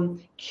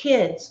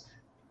 Kids,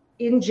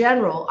 in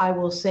general, I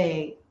will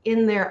say,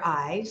 in their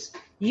eyes,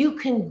 you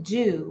can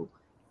do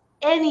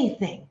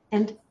anything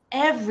and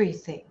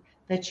everything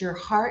that your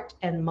heart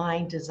and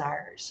mind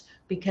desires,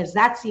 because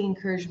that's the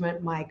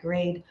encouragement my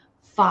grade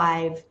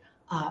 9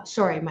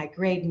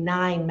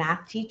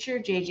 math teacher,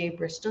 JJ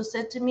Bristow,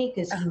 said to me,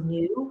 because he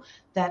knew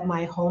that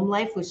my home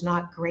life was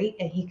not great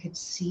and he could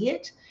see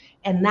it.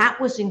 And that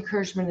was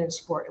encouragement in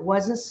sport. It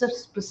wasn't so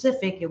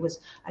specific. It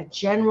was a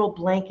general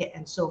blanket.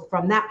 And so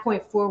from that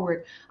point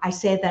forward, I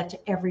say that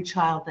to every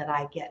child that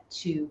I get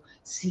to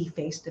see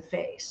face to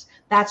face.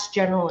 That's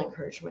general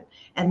encouragement.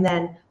 And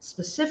then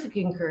specific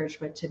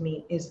encouragement to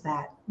me is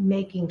that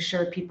making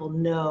sure people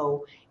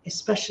know,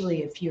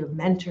 especially if you're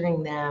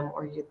mentoring them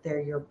or they're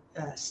your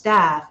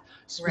staff,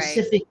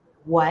 specifically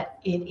what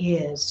it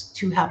is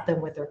to help them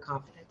with their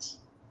confidence.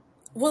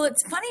 Well,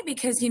 it's funny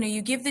because,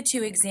 you give the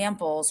two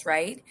examples,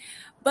 right?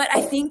 But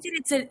I think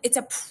that it's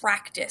a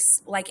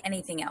practice like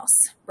anything else,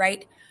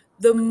 right?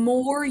 The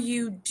more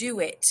you do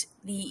it,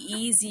 the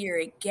easier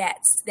it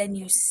gets. Then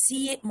you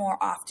see it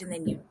more often,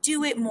 then you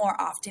do it more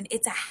often.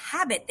 It's a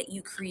habit that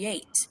you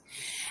create.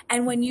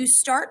 And when you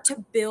start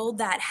to build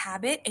that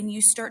habit and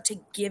you start to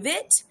give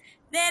it,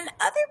 then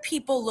other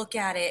people look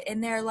at it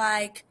and they're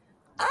like,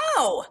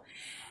 oh,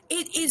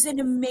 it is an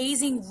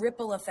amazing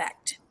ripple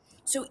effect.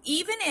 So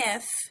even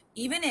if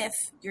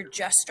you're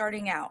just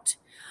starting out,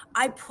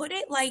 I put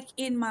it like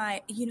in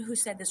my, who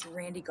said this?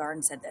 Randy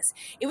Garden said this.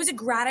 It was a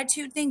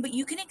gratitude thing, but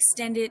you can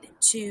extend it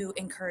to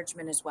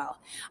encouragement as well.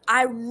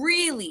 I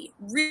really,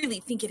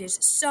 really think it is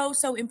so,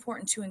 so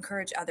important to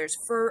encourage others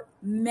for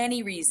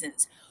many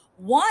reasons.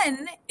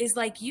 One is,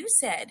 like you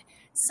said,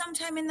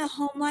 sometime in the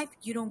home life,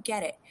 you don't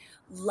get it.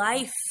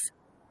 Life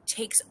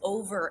takes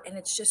over and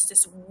it's just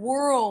this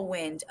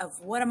whirlwind of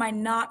what am I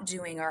not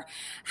doing, or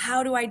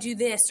how do I do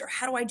this, or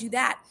how do I do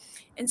that?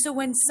 And so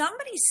when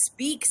somebody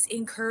speaks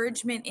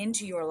encouragement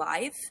into your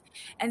life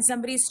and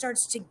somebody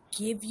starts to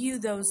give you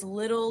those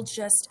little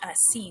just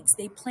seeds,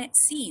 they plant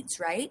seeds,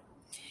 right?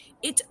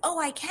 It's, oh,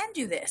 I can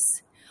do this.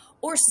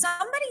 Or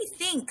somebody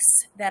thinks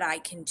that I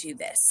can do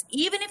this,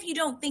 even if you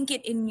don't think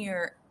it in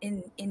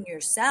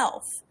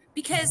yourself,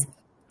 because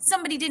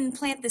somebody didn't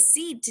plant the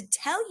seed to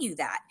tell you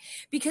that.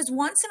 Because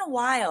once in a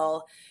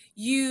while,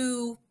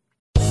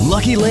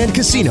 Lucky Land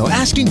Casino,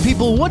 asking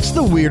people, what's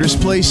the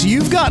weirdest place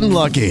you've gotten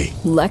lucky?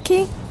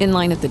 Lucky? In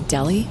line at the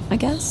deli, I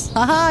guess?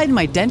 Aha, in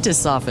my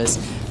dentist's office.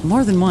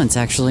 More than once,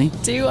 actually.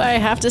 Do I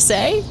have to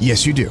say?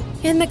 Yes, you do.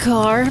 In the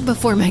car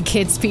before my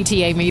kids'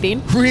 PTA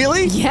meeting.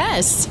 Really?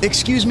 Yes.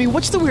 Excuse me,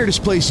 what's the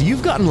weirdest place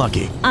you've gotten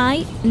lucky?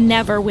 I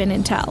never win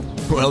and tell.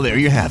 Well, there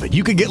you have it.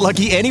 You can get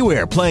lucky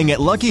anywhere, playing at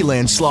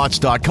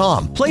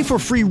LuckyLandSlots.com. Play for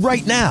free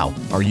right now.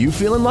 Are you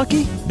feeling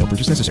lucky? No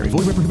purchase necessary. Void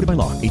where prohibited by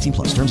law.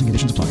 18+. Terms and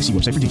conditions apply. See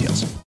website for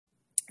details.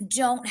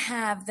 Don't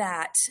have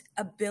that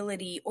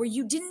ability, or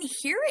you didn't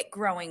hear it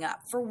growing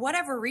up for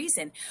whatever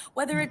reason,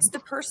 whether it's the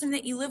person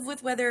that you live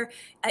with, whether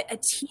a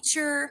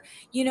teacher,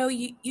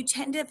 you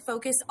tend to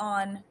focus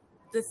on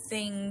the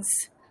things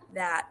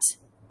that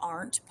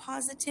aren't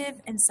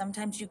positive, and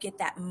sometimes you get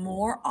that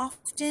more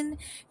often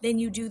than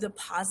you do the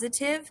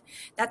positive.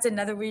 That's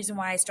another reason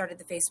why I started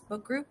the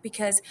Facebook group,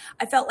 because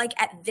I felt like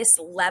at this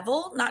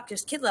level, not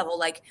just kid level,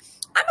 like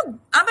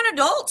I'm an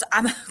adult.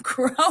 I'm a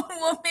grown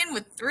woman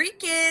with 3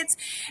 kids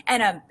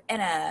and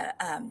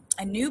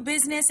a new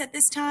business at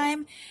this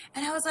time,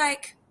 and I was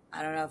like,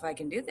 I don't know if I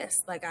can do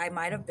this. Like, I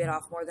might have bit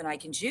off more than I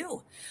can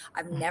chew.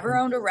 I've never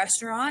owned a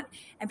restaurant.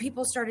 And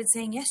people started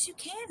saying, yes, you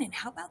can. And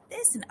how about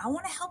this? And I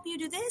want to help you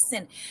do this.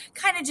 And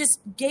kind of just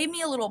gave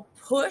me a little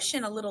push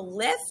and a little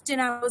lift. And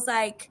I was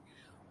like,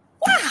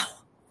 wow, I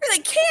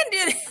really can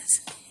do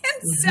this.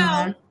 And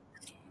so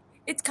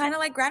it's kind of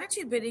like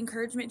gratitude, but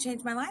encouragement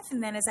changed my life.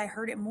 And then as I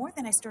heard it more,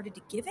 then I started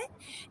to give it.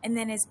 And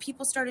then as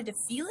people started to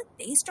feel it,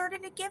 they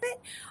started to give it.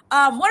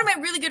 One of my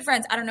really good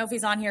friends, I don't know if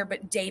he's on here,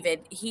 but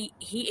David, he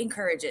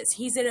encourages.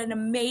 He's an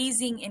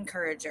amazing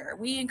encourager.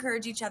 We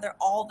encourage each other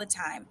all the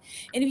time.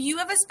 And if you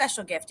have a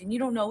special gift and you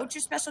don't know what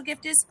your special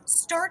gift is,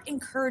 start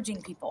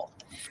encouraging people,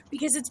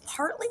 because it's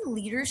partly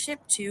leadership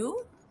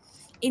too,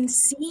 in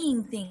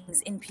seeing things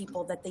in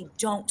people that they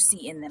don't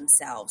see in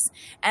themselves.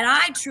 And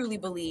I truly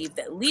believe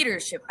that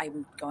leadership,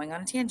 I'm going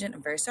on a tangent,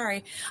 I'm very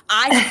sorry.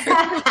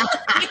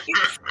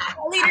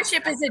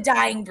 Leadership is a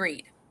dying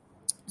breed.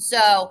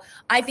 So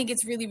I think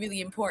it's really,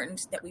 really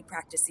important that we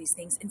practice these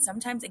things. And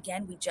sometimes,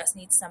 again, we just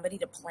need somebody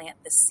to plant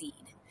the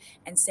seed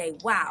and say,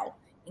 wow,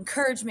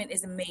 encouragement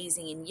is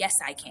amazing. And yes,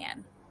 I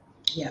can.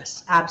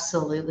 Yes,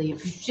 absolutely.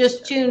 If you've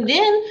just tuned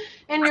in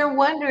and you're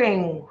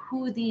wondering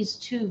who these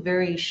two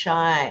very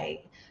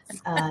shy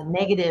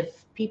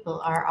negative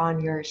people are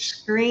on your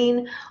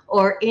screen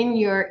or in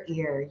your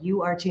ear.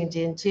 You are tuned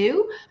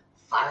into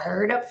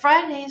Fired Up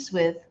Fridays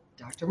with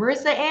Dr.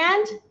 Marissa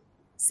and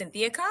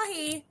Cynthia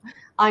Kahi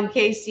on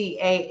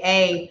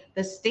KCAA,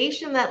 the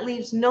station that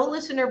leaves no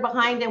listener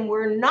behind. And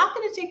we're not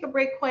going to take a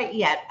break quite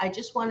yet. I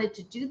just wanted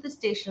to do the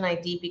station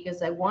ID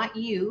because I want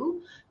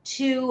you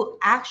to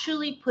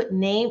actually put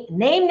name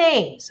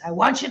names. I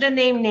want you to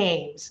name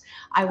names.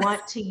 I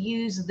want to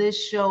use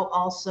this show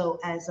also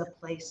as a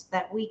place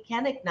that we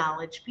can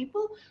acknowledge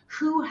people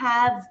who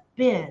have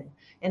been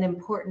an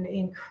important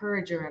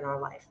encourager in our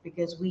life,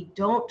 because we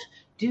don't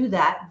do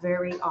that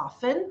very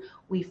often.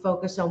 We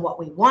focus on what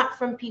we want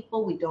from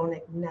people. We don't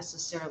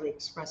necessarily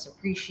express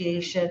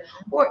appreciation,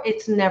 or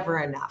it's never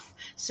enough.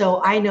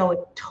 So I know it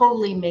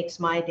totally makes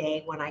my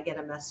day when I get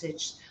a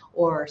message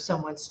or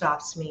someone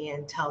stops me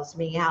and tells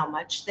me how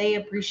much they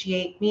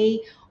appreciate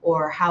me,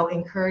 or how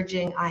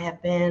encouraging I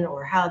have been,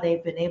 or how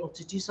they've been able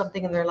to do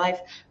something in their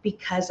life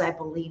because I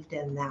believed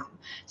in them.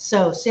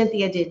 So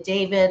Cynthia did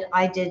David,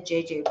 I did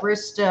JJ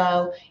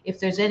Bristow. If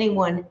there's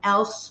anyone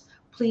else,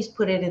 please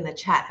put it in the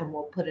chat and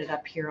we'll put it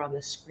up here on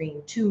the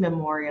screen to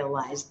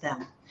memorialize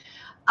them.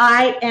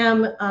 I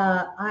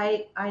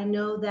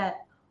know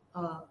that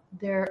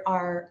there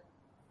are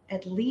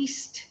at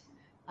least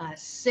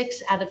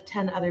 6 out of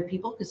 10 other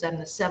people, because I'm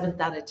the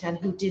 7th out of 10,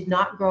 who did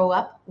not grow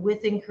up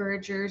with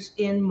encouragers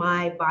in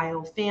my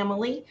bio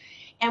family.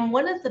 And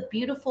one of the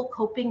beautiful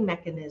coping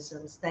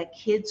mechanisms that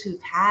kids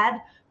who've had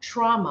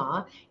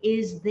trauma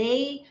is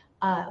they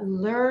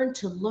learn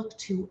to look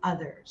to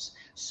others.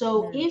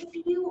 So if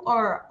you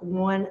are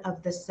one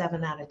of the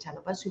 7 out of 10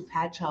 of us who've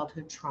had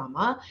childhood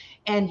trauma,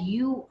 and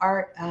you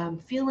are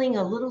feeling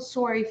a little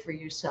sorry for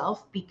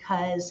yourself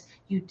because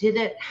you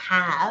didn't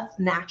have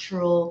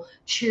natural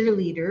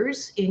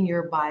cheerleaders in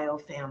your bio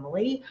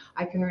family,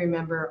 I can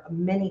remember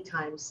many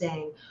times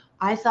saying,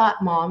 I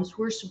thought moms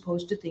were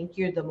supposed to think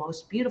you're the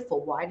most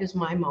beautiful. Why does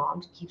my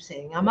mom keep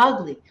saying I'm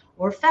ugly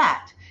or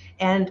fat?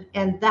 And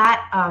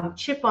that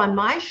chip on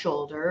my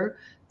shoulder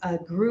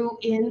grew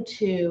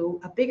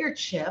into a bigger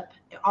chip,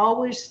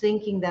 always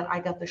thinking that I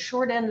got the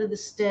short end of the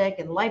stick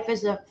and life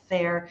isn't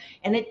fair.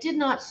 And it did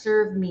not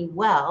serve me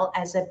well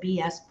as a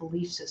BS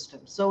belief system.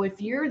 So if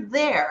you're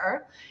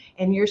there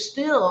and you're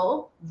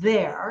still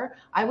there,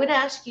 I would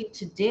ask you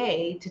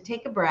today to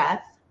take a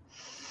breath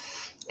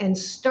and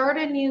start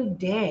a new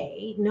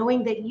day,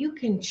 knowing that you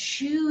can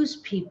choose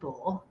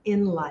people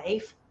in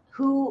life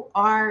who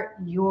are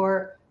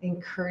your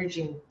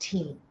encouraging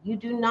team. You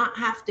do not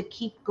have to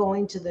keep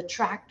going to the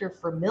tractor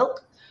for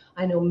milk.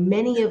 I know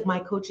many of my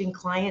coaching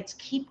clients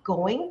keep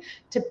going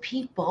to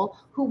people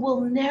who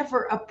will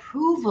never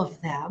approve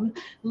of them,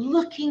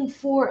 looking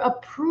for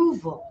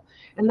approval.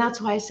 And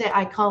that's why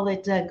I call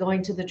it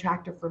going to the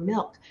tractor for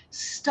milk.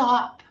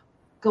 Stop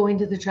going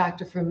to the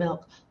tractor for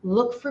milk.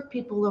 Look for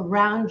people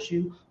around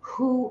you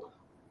who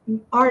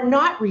are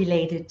not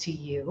related to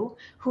you,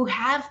 who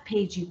have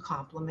paid you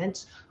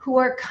compliments, who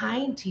are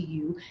kind to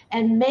you,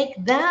 and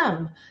make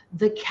them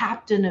the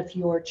captain of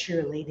your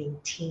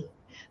cheerleading team.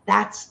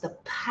 That's the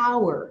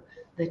power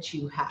that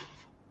you have.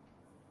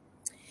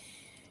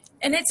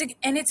 And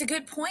it's a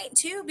good point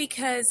too,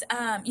 because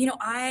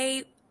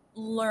I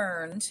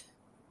learned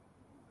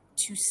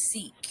to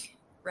seek,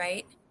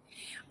 right?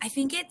 I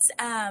think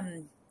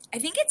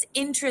it's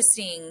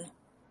interesting,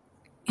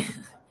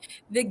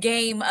 the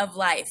game of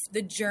life,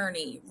 the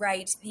journey,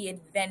 right? The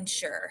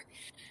adventure,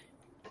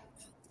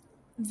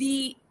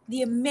 the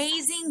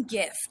amazing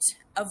gift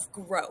of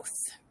growth,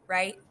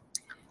 right?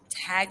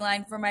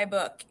 Tagline for my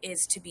book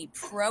is to be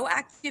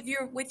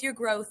proactive with your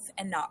growth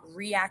and not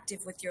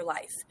reactive with your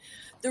life.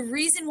 The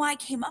reason why I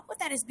came up with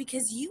that is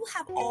because you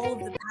have all of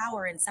the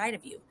power inside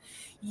of you.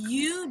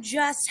 You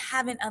just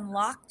haven't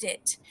unlocked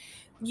it.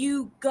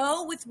 You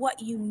go with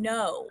what you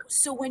know.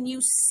 So when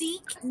you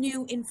seek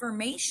new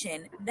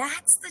information,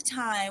 that's the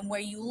time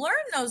where you learn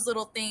those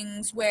little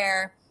things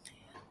where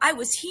I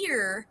was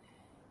here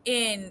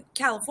in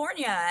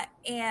California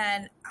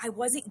and I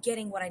wasn't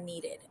getting what I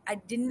needed. I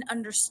didn't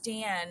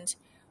understand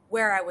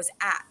where I was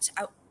at.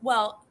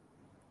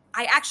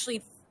 I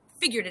actually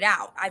figured it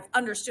out. I've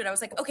understood. I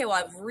was like, okay, well,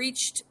 I've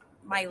reached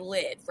my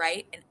lid,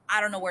 right? And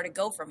I don't know where to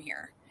go from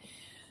here.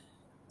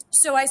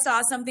 So I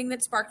saw something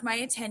that sparked my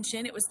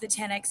attention. It was the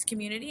 10X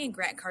community in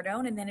Grant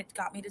Cardone, and then it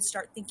got me to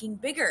start thinking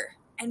bigger.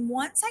 And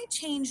once I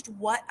changed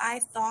what I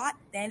thought,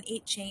 then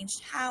it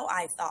changed how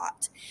I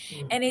thought.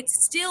 And it's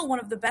still one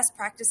of the best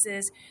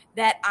practices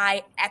that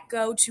I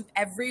echo to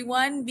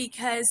everyone,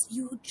 because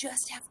you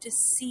just have to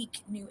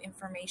seek new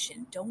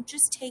information. Don't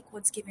just take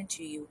what's given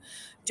to you.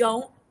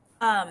 Don't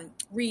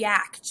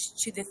react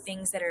to the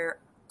things that are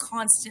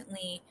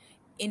constantly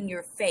in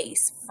your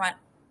face,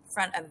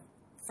 front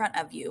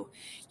of you.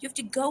 You have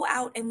to go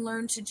out and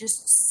learn to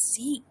just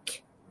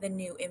seek the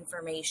new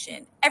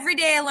information. Every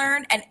day I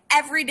learn, and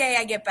every day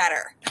I get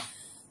better.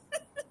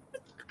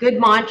 Good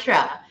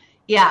mantra.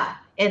 Yeah.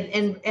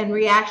 And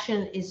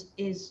reaction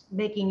is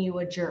making you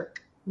a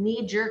jerk.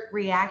 Knee-jerk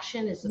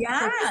reaction is a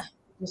perfect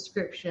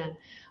description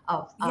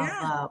of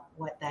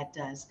what that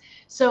does.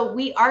 So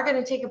we are going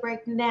to take a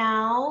break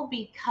now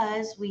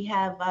because we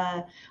have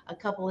a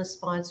couple of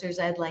sponsors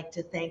I'd like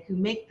to thank who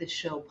make the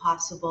show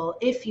possible.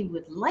 If you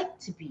would like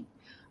to be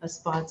a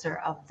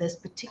sponsor of this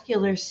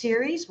particular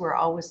series, we're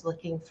always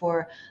looking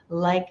for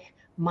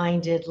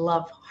like-minded,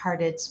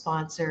 love-hearted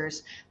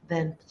sponsors.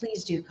 Then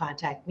please do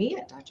contact me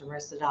at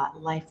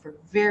drmarissa.life for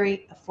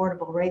very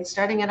affordable rates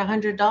starting at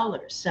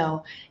 $100.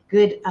 So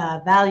good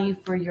value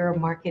for your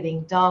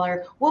marketing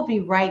dollar. We'll be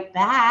right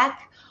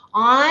back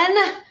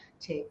on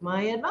Take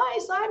My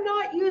Advice. I'm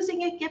Not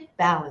Using It. Get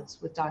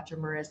Balanced with Dr.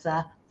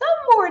 Marissa, the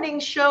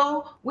morning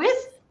show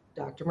with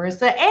Dr.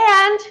 Marissa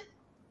and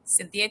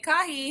Cynthia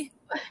Kahi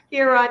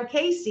here on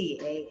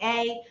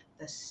KCAA,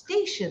 the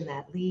station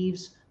that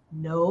leaves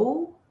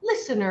no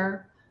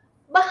listener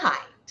behind.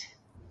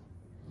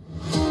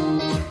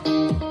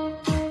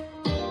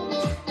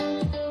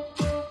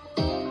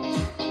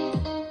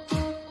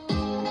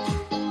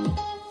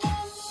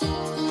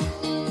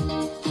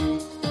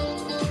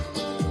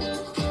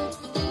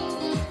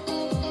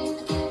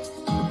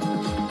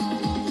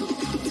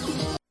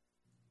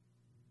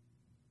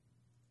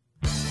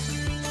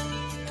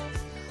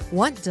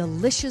 Want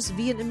delicious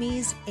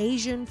Vietnamese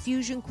Asian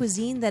fusion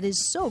cuisine that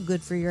is so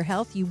good for your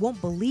health you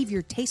won't believe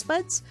your taste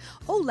buds?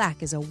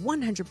 Olac is a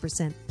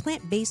 100%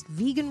 plant-based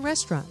vegan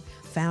restaurant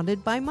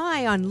founded by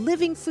Mai on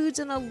living foods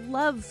and a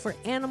love for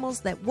animals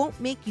that won't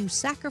make you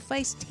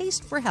sacrifice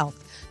taste for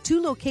health. 2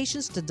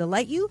 locations to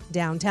delight you,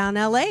 downtown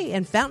LA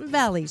and Fountain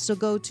Valley. So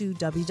go to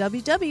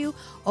www.olac.com,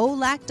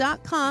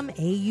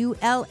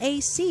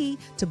 AULAC,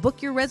 to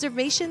book your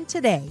reservation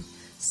today.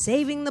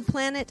 Saving the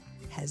planet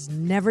has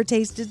never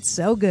tasted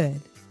so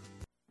good.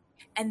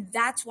 And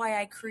that's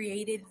why I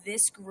created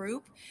this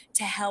group,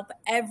 to help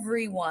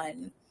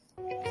everyone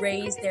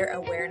raise their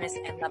awareness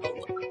and level.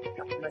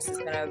 Dr. Marissa's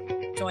going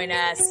to join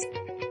us.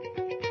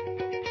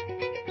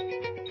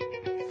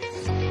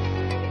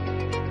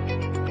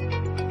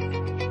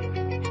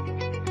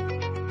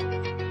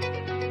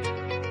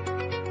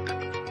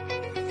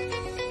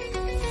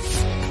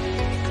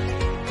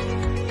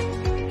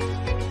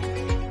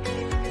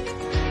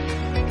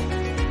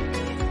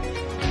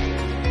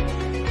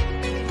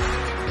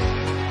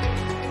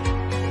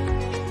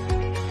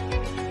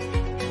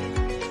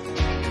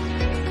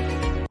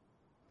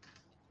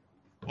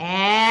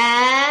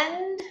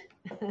 And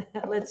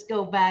let's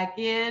go back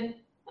in.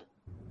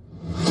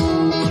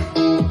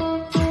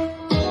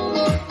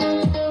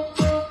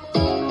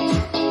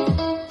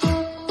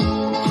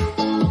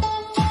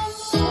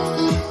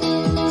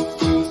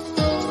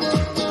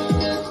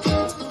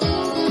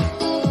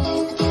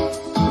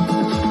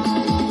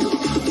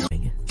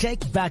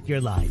 Take back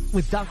your life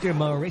with Dr.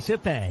 Marissa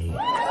Pay.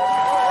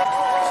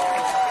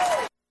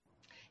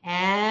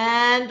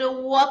 And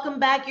welcome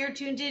back. You're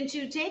tuned in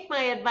to Take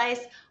My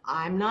Advice.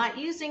 I'm Not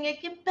Using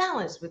It. Get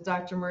Balanced with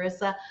Dr.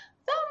 Marissa,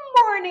 the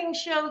morning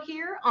show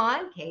here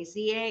on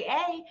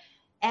KCAA,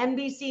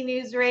 NBC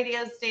News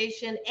radio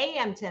station,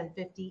 AM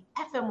 1050,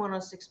 FM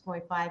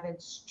 106.5,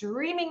 and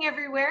streaming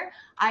everywhere.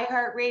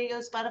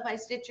 iHeartRadio, Spotify,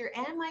 Stitcher,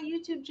 and my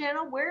YouTube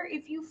channel, where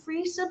if you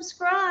free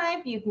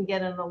subscribe, you can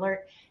get an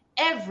alert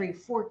every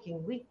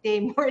forking weekday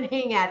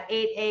morning at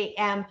 8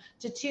 a.m.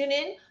 to tune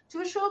in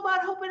to a show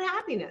about hope and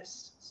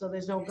happiness. So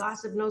there's no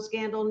gossip, no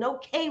scandal, no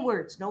K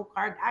words, no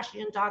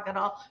Kardashian talk at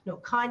all, no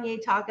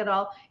Kanye talk at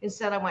all.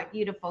 Instead, I want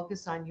you to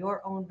focus on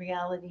your own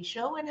reality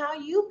show and how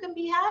you can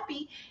be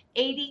happy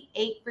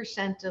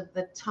 88% of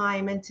the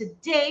time. And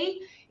today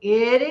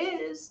it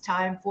is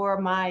time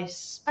for my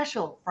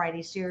special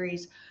Friday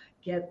series,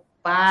 Get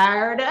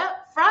Fired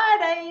Up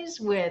Fridays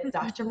with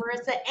Dr.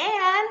 Marissa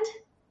and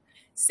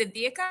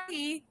Cynthia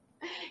Kahi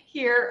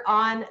here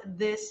on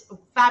this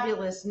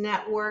fabulous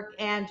network.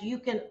 And you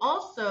can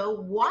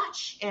also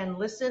watch and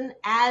listen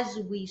as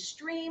we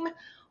stream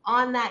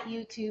on that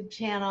YouTube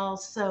channel.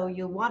 So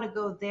you'll want to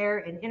go there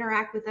and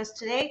interact with us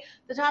today.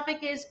 The topic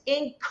is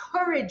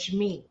Encourage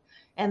Me.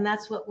 And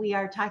that's what we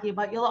are talking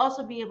about. You'll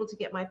also be able to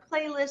get my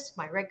playlist,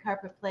 my red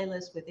carpet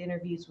playlist with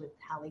interviews with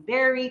Halle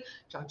Berry,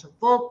 John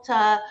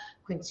Travolta,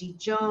 Quincy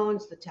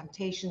Jones, The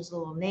Temptations, a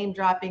little name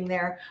dropping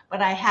there.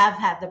 But I have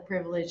had the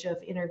privilege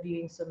of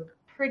interviewing some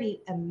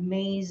pretty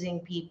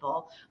amazing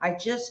people. I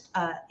just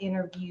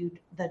interviewed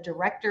the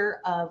director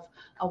of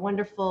a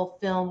wonderful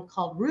film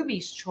called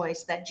Ruby's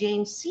Choice that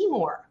Jane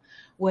Seymour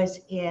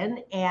was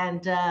in.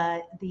 And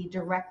the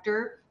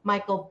director,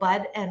 Michael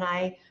Budd, and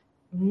I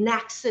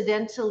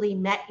accidentally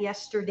met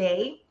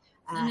yesterday,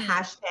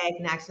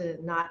 hashtag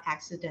not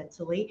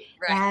accidentally.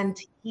 Right. And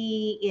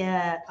he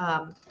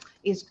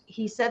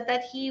said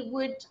that he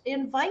would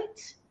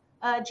invite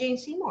Jane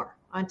Seymour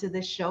onto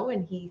this show,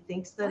 and he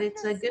thinks that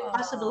it's a good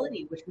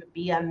possibility, which would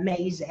be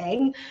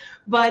amazing.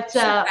 But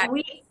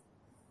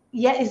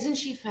isn't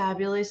she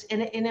fabulous?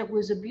 And it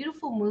was a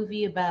beautiful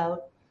movie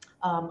about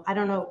I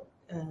don't know,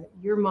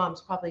 your mom's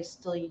probably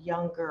still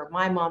younger.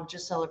 My mom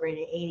just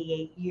celebrated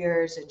 88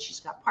 years and she's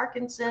got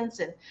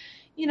Parkinson's, and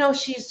you know,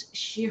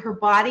 her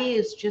body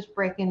is just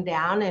breaking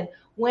down. And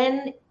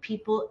when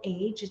people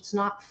age, it's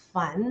not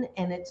fun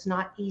and it's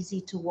not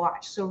easy to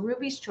watch. So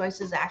Ruby's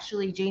Choice is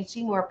actually, Jane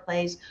Seymour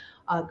plays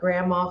a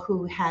grandma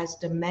who has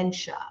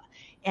dementia,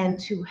 and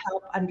to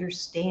help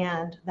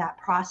understand that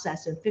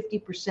process. And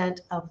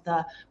 50% of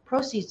the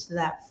proceeds to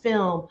that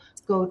film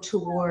go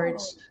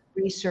towards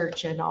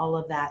research and all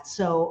of that.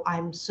 So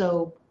I'm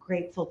so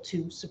grateful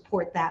to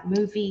support that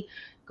movie.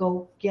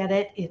 Go get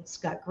it. It's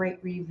got great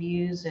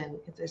reviews, and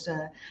there's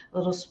a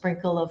little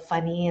sprinkle of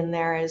funny in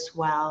there as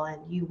well.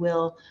 And you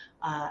will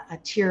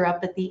tear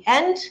up at the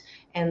end,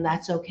 and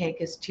that's okay,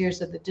 because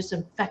tears are the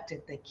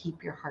disinfectant that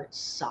keep your heart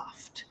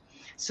soft.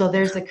 So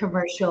there's a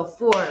commercial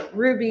for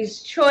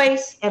Ruby's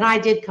Choice, and I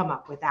did come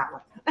up with that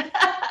one.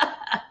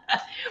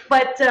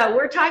 But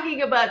we're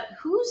talking about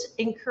who's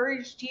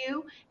encouraged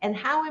you and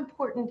how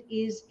important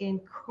is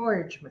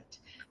encouragement.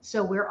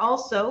 So we're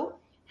also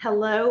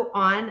hello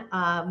on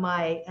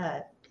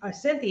my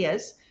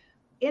Cynthia's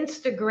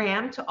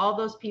Instagram to all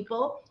those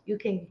people. You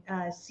can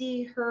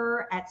see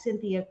her at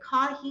Cynthia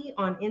Kahi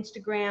on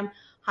Instagram.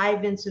 Hi,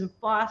 Vincent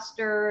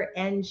Foster,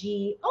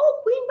 NG. Oh,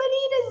 Queen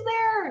Bonita's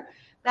there.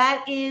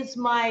 That is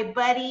my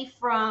buddy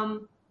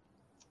from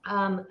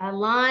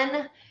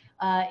Alan,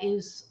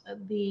 is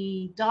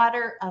the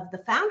daughter of the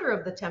founder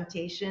of the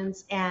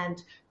Temptations,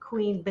 and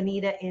Queen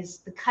Bonita is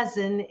the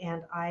cousin,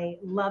 and I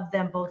love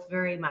them both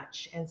very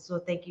much. And so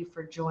thank you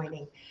for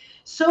joining.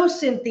 So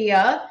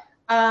Cynthia,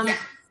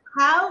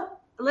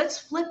 let's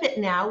flip it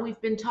now.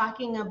 We've been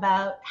talking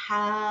about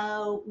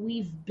how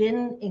we've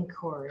been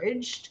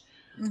encouraged.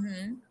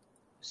 Mm-hmm.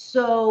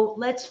 So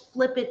let's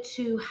flip it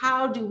to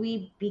how do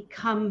we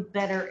become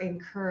better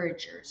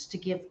encouragers to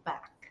give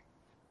back?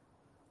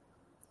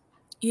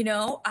 You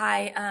know,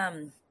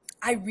 I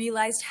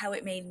realized how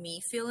it made me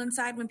feel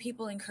inside when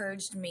people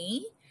encouraged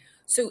me.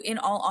 So in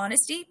all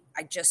honesty,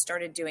 I just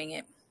started doing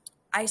it.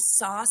 I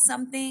saw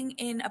something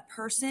in a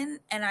person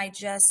and I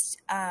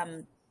just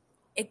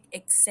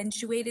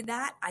accentuated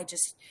that.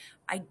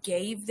 I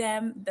gave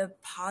them the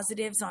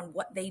positives on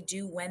what they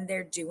do when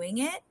they're doing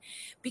it,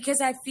 because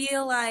I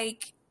feel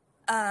like,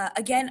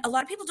 again, a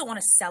lot of people don't want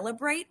to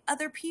celebrate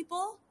other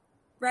people,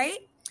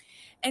 right?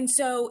 And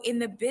so in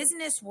the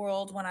business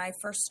world, when I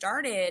first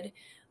started,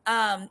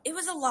 it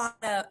was a lot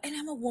of, and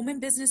I'm a woman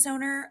business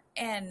owner,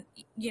 and,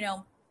 you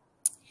know,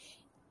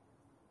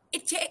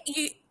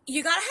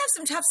 you got to have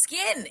some tough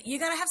skin. You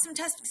got to have some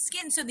tough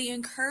skin. So the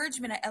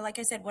encouragement, like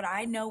I said, what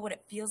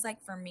it feels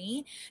like for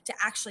me to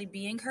actually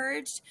be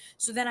encouraged.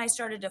 So then I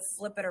started to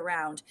flip it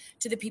around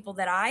to the people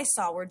that I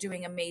saw were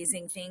doing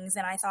amazing things.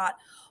 And I thought,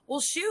 well,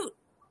 shoot,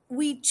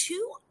 we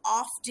too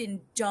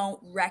often don't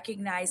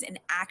recognize and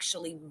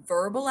actually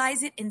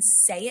verbalize it and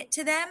say it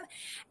to them.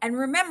 And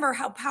remember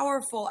how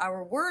powerful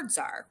our words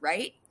are,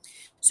 right?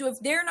 So if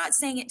they're not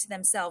saying it to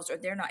themselves or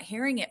they're not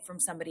hearing it from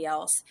somebody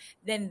else,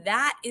 then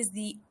that is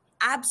the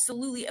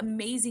absolutely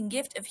amazing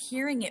gift of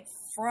hearing it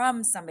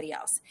from somebody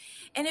else.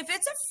 And if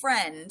it's a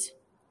friend,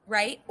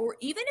 right, or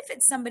even if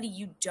it's somebody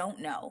you don't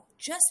know,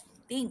 just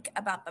think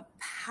about the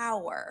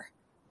power,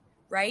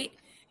 right?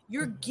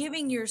 You're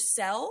giving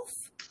yourself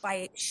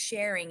by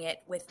sharing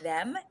it with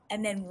them,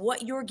 and then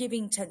what you're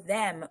giving to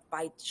them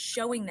by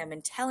showing them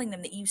and telling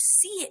them that you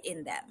see it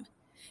in them.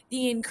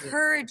 The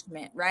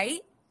encouragement,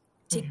 right?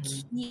 To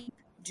keep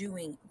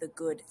doing the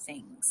good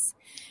things.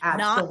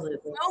 Absolutely.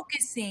 Not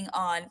focusing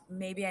on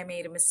maybe I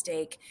made a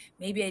mistake,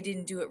 maybe I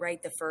didn't do it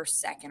right the first,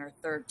 second, or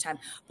third time.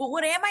 But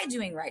what am I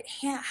doing right?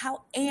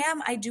 How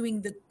am I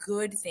doing the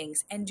good things?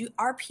 And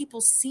are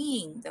people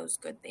seeing those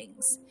good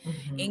things?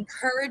 Mm-hmm.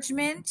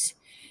 Encouragement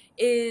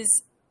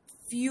is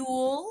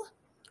fuel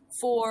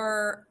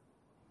for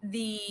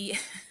the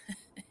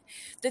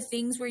the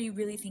things where you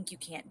really think you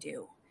can't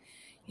do.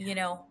 You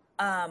know,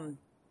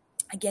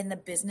 again, the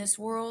business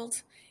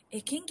world,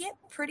 it can get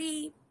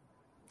pretty,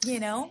 you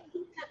know.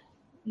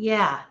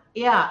 Yeah.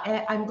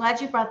 I'm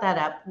glad you brought that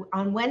up.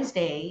 On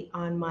Wednesday,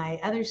 on my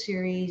other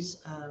series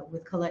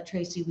with Colette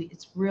Tracy,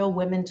 it's Real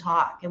Women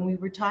Talk. And we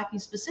were talking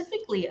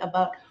specifically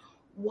about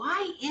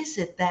why is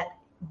it that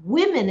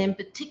women in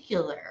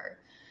particular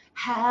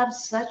have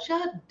such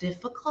a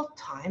difficult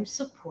time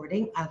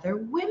supporting other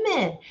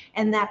women,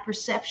 and that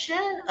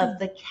perception of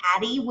the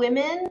catty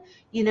women,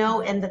 you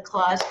know, and the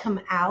claws come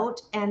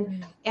out.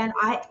 And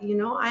I, you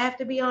know, I have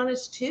to be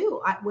honest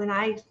too. When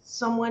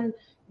someone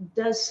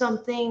does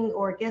something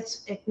or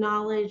gets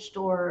acknowledged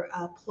or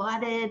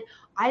applauded,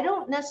 I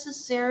don't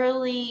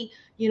necessarily,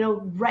 you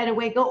know, right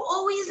away go,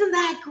 oh, isn't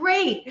that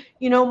great?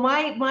 You know,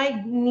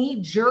 my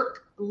knee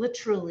jerk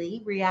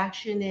literally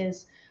reaction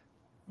is,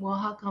 well,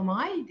 how come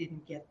I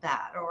didn't get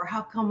that? Or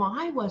how come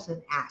I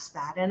wasn't asked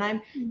that? And I'm,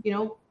 you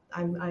know,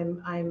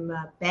 I'm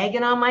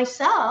bagging on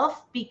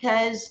myself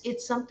because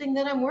it's something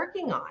that I'm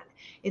working on.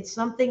 It's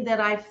something that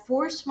I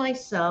force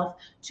myself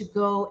to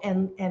go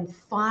and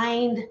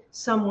find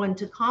someone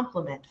to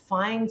compliment,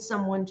 find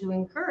someone to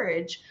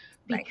encourage,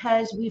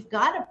 because we've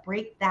got to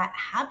break that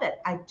habit.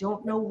 I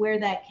don't know where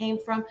that came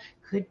from.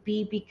 Could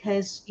be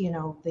because, you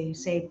know, they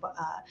say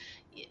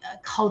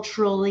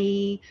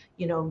culturally,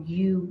 you know,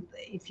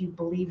 if you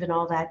believe in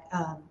all that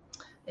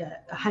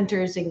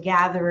hunters and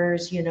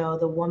gatherers,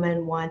 the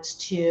woman wants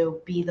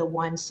to be the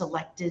one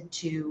selected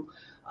to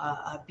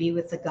be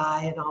with the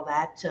guy and all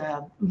that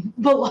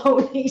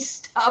baloney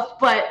stuff.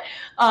 But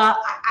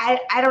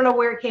I don't know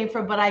where it came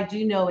from, but I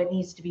do know it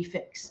needs to be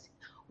fixed.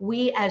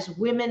 We as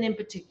women in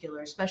particular,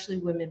 especially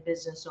women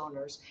business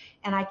owners,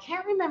 and I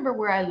can't remember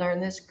where I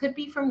learned this, could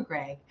be from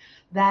Greg,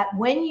 that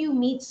when you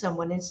meet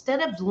someone,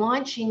 instead of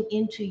launching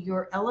into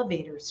your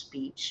elevator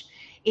speech,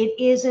 it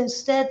is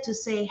instead to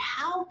say,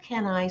 how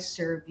can I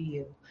serve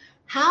you?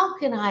 How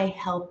can I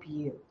help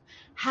you?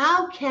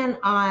 How can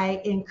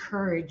I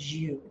encourage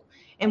you?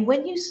 And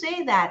when you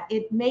say that,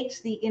 it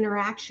makes the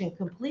interaction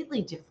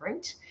completely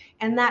different.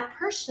 And that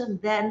person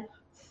then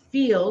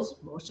feels,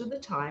 most of the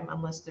time,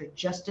 unless they're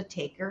just a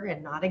taker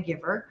and not a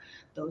giver,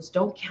 those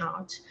don't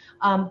count.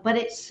 But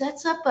it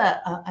sets up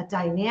a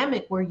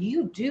dynamic where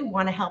you do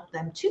want to help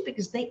them too,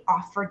 because they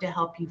offered to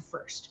help you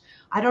first.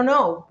 I don't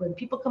know, when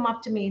people come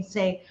up to me and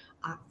say,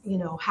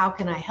 how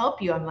can I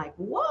help you? I'm like,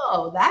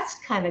 whoa, that's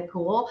kind of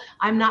cool.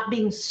 I'm not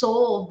being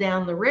sold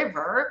down the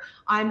river.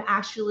 I'm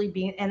actually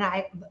being, and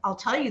I'll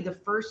tell you, the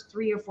first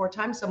 3 or 4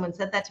 times someone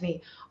said that to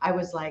me, I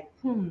was like,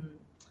 what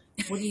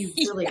do you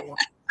really want?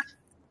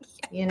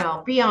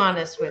 Be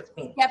honest with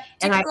me. Yep.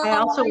 And I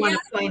also want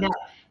to point out,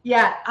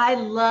 I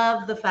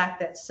love the fact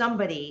that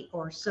somebody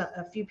or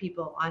a few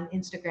people on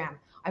Instagram,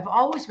 I've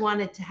always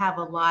wanted to have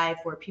a live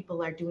where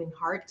people are doing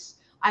hearts.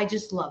 I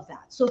just love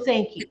that. So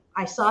thank you.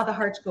 I saw the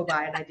hearts go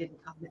by and I didn't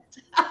comment.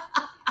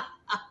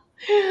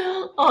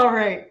 All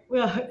right.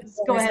 Well,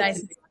 go ahead.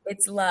 Nice.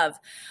 It's love.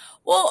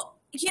 Well,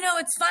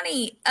 it's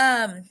funny.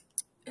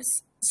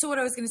 So what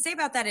I was going to say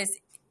about that is,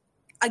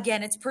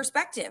 again, it's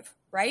perspective,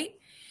 right?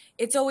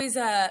 It's always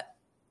a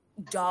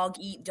dog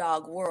eat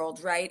dog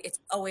world, right? It's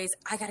always,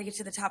 I got to get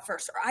to the top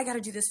first, or I got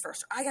to do this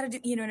first, or I got to do,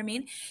 you know what I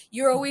mean?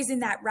 You're always in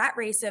that rat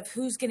race of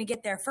who's going to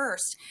get there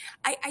first.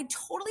 I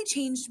totally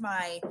changed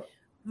my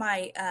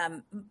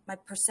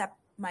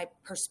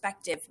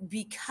perspective,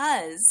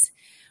 because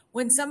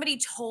when somebody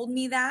told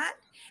me that,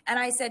 and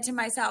I said to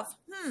myself,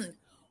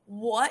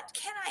 what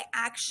can I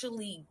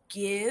actually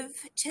give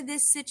to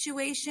this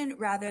situation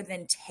rather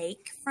than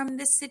take from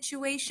this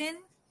situation?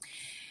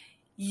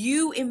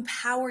 You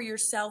empower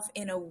yourself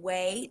in a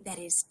way that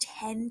is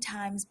 10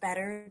 times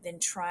better than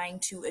trying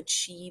to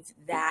achieve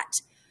that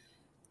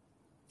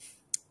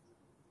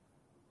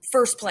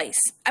first place.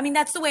 I mean,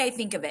 that's the way I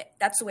think of it.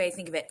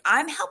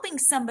 I'm helping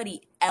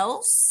somebody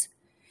else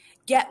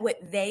get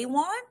what they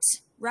want,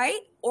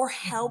 right? Or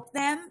help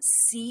them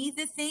see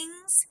the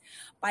things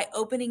by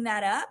opening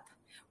that up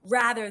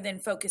rather than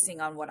focusing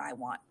on what I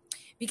want.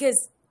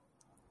 Because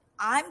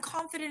I'm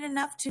confident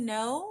enough to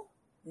know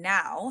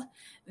now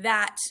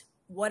that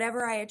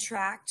whatever I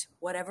attract,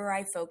 whatever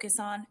I focus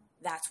on,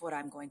 that's what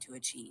I'm going to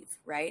achieve,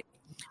 right?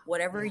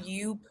 Whatever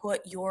you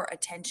put your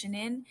attention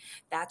in,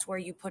 that's where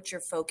you put your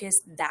focus.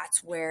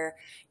 That's where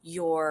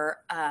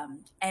your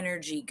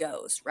energy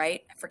goes,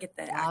 right? I forget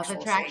the actual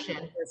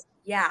attraction.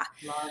 Yeah.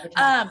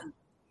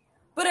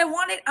 But I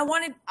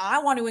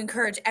want to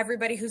encourage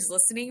everybody who's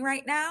listening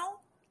right now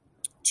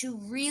to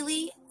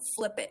really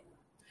flip it.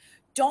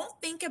 Don't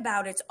think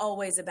about it's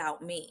always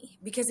about me,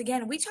 because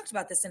again, we talked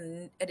about this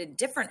at a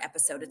different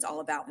episode. It's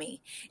all about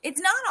me.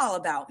 It's not all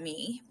about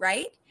me,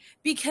 right?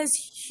 Because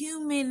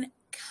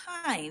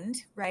humankind,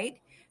 right?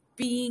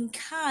 Being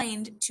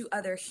kind to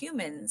other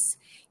humans,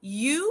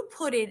 you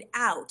put it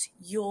out,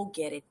 you'll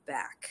get it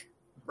back,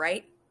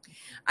 right?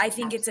 I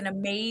think it's an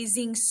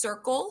amazing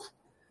circle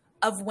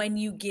of when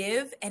you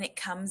give and it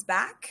comes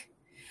back.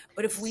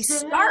 But if we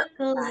start,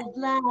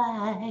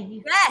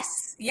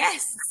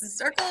 yes, the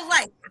circle of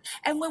life.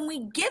 And when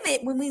we give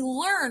it, when we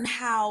learn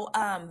how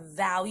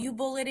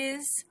valuable it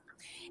is,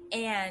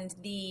 and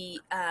the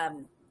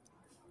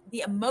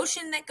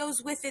emotion that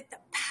goes with it, the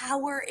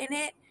power in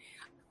it,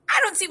 I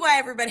don't see why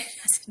everybody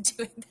doesn't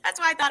do it. That's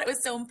why I thought it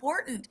was so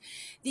important.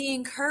 The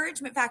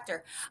encouragement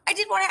factor. I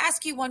did want to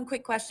ask you one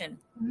quick question.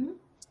 Mm-hmm.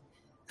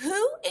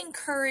 Who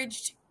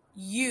encouraged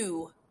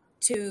you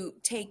to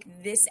take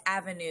this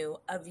avenue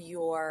of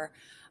your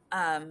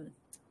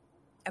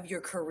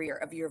career,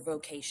 of your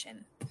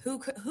vocation? Who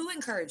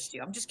encouraged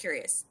you? I'm just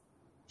curious.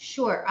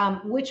 Sure.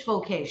 Which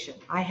vocation?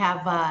 I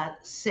have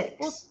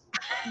 6.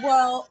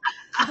 Well,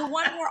 the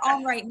one we're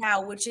on right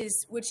now, which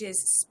is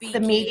speaking.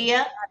 The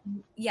media?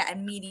 Yeah,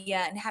 and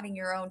media, and having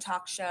your own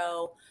talk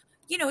show.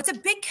 It's a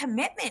big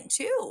commitment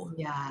too.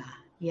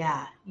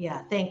 Yeah.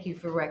 Thank you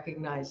for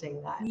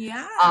recognizing that.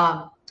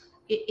 Yeah.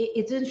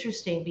 It's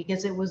interesting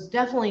because it was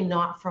definitely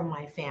not from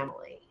my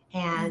family,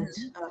 and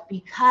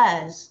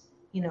because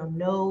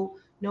no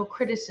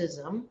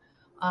criticism,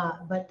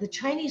 but the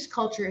Chinese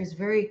culture is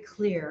very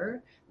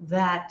clear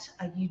that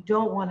you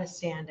don't want to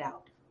stand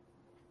out.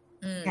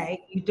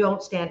 Okay, you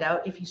don't stand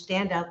out. If you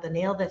stand out, the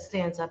nail that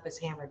stands up is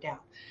hammered down.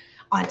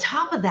 On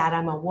top of that,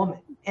 I'm a woman,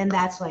 and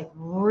that's like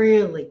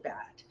really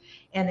bad.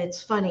 And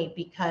it's funny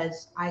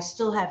because I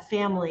still have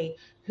family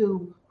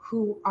who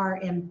are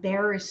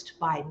embarrassed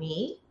by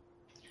me.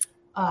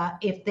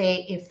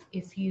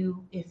 If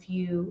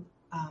you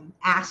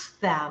ask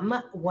them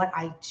what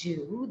I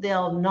do,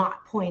 they'll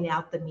not point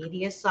out the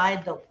media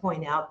side. They'll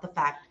point out the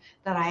fact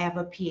that I have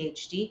a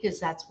PhD because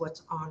that's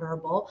what's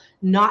honorable,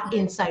 not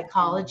in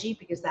psychology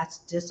because that's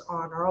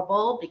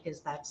dishonorable, because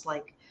that's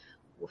like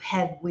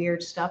head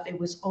weird stuff. It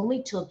was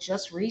only till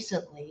just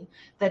recently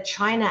that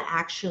China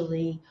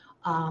actually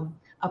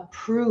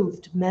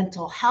approved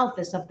mental health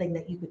as something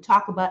that you could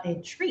talk about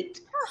and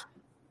treat.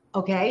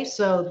 Okay,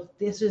 so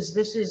this is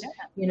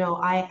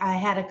I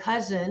had a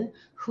cousin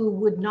who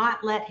would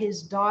not let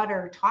his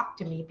daughter talk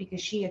to me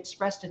because she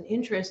expressed an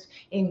interest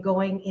in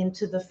going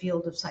into the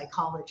field of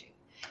psychology,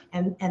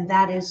 and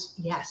that is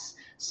yes.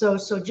 So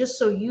just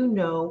so you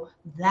know,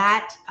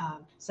 that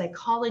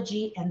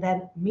psychology and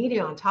then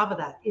media on top of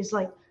that is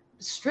like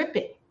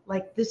stripping.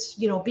 Like this,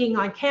 being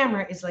on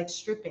camera is like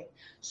stripping.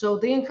 So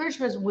the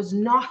encouragement was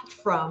not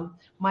from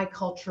my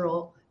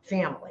cultural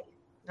family.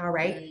 All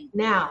right.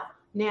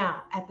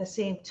 Now, at the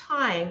same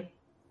time,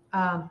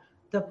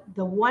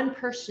 the one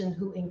person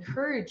who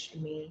encouraged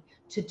me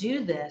to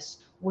do this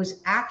was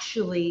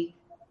actually,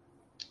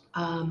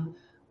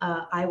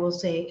 I will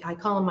say, I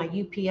call him my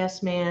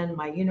UPS man,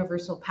 my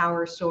universal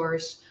power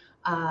source,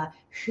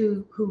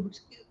 who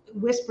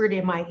whispered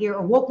in my ear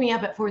or woke me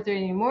up at 4:30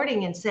 in the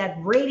morning and said,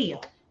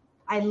 radio.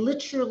 I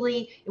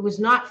literally, it was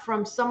not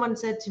from someone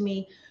said to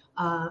me,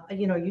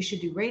 you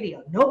should do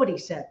radio. Nobody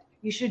said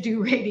you should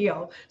do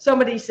radio.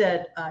 Somebody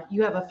said,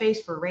 you have a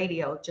face for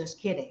radio, just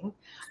kidding.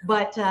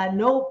 But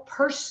no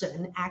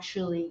person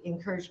actually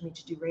encouraged me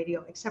to do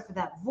radio except for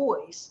that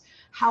voice.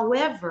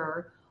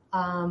 However,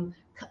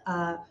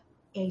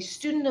 a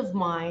student of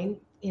mine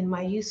in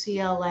my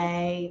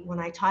UCLA, when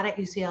I taught at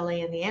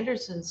UCLA in the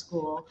Anderson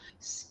School,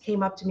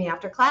 came up to me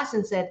after class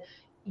and said,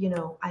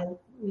 I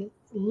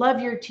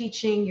love your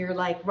teaching. You're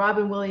like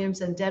Robin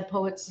Williams and Dead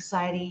Poets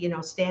Society,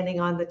 standing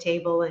on the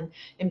table and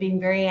being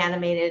very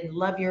animated, and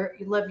love your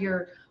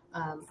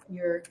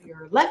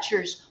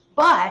lectures,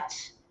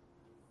 but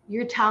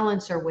your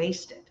talents are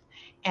wasted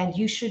and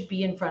you should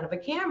be in front of a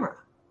camera.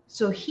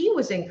 So he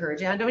was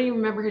encouraging. I don't even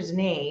remember his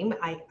name.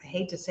 I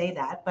hate to say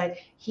that, but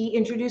he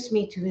introduced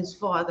me to his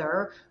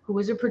father, who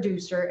was a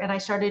producer, and I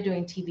started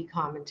doing TV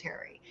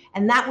commentary.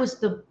 And that was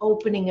the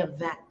opening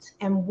event.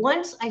 And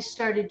once I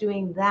started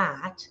doing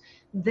that,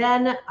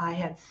 then I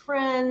had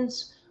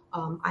friends,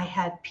 I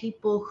had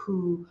people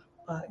who,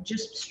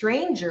 just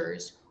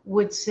strangers,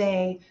 would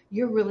say,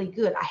 you're really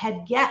good. I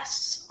had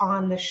guests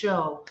on the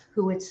show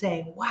who would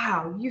say,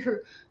 wow,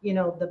 you're,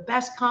 the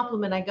best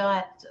compliment I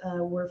got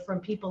were from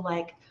people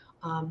like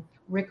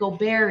Rick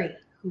O'Barry,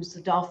 who's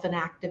the dolphin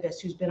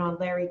activist who's been on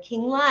Larry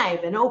King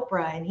Live and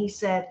Oprah. And he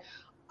said,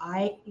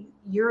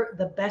 you're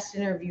the best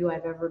interview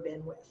I've ever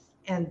been with.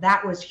 And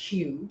that was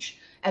huge,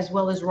 as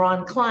well as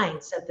Ron Klein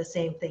said the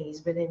same thing.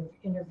 He's been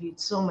interviewed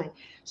so many.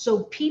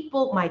 So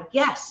people, my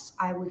guests,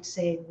 I would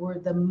say, were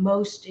the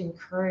most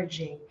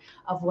encouraging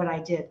of what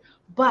I did.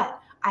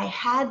 But I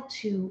had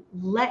to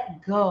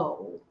let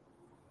go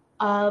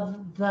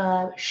of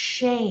the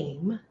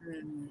shame.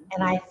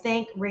 And I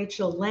think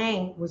Rachel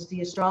Lang was the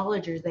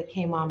astrologer that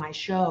came on my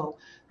show,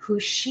 who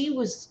she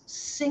was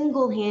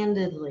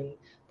single-handedly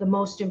the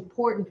most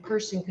important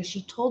person, because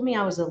she told me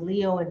I was a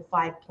Leo in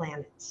 5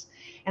 planets.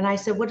 And I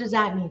said, what does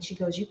that mean? She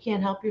goes, you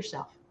can't help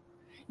yourself.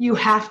 You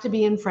have to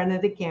be in front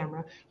of the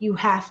camera. You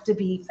have to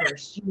be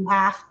first. You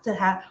have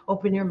to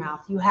open your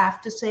mouth. You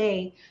have to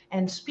say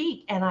and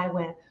speak. And I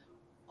went,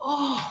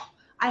 oh,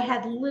 I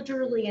had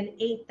literally an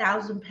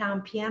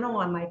 8,000-pound piano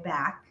on my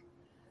back,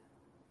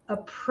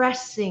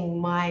 oppressing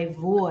my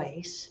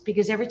voice,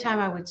 because every time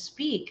I would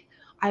speak,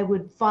 I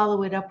would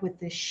follow it up with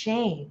this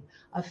shame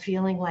of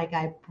feeling like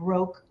I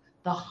broke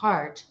the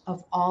heart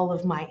of all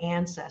of my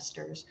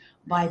ancestors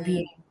by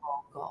being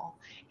vocal.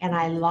 And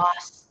I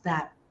lost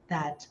that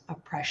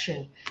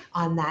oppression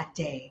on that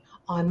day,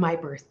 on my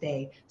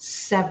birthday,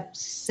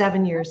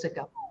 seven years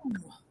ago.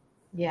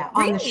 Yeah,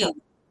 really? On the show.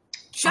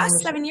 Just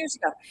 7 years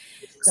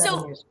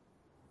ago.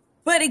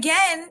 But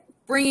again,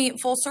 bringing it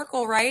full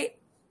circle, right?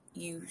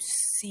 You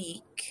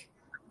seek,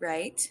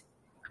 right?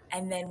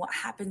 And then what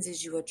happens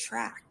is you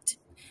attract.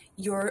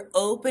 You're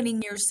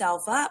opening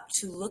yourself up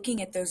to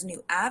looking at those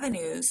new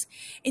avenues.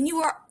 And you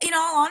are, in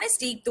all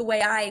honesty, the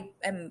way I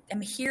am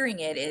hearing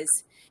it is,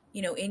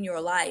 in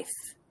your life,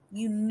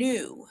 you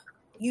knew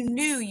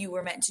you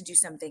were meant to do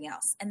something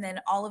else. And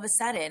then all of a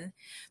sudden,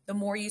 the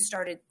more you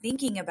started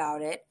thinking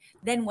about it,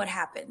 then what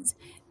happens?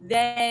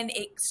 Then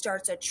it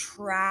starts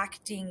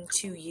attracting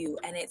to you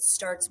and it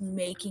starts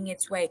making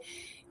its way.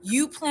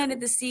 You planted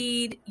the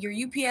seed, your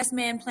UPS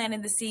man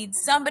planted the seed,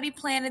 somebody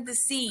planted the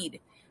seed.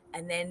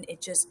 And then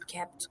it just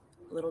kept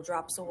little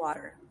drops of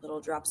water.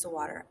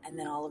 And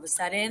then all of a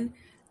sudden,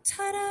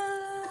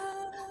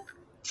 ta-da!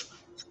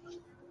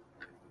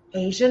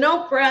 Asian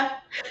Oprah.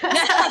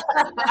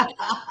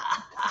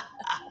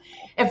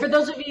 And for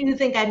those of you who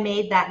think I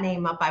made that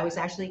name up, I was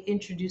actually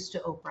introduced to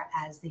Oprah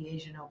as the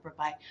Asian Oprah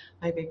by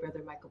my big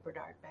brother, Michael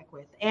Bernard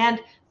Beckwith. And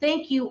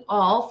thank you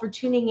all for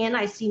tuning in.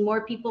 I see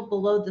more people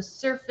below the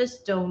surface.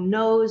 Don't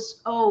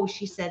knows. Oh,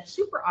 she said,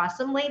 super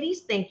awesome,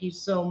 ladies. Thank you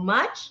so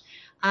much.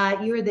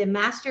 You're the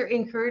master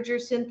encourager,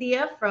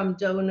 Cynthia from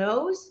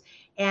Donos.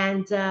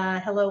 And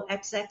hello,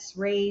 XX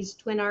Rays,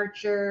 Twin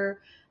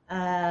Archer,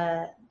 AMC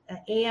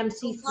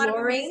a lot of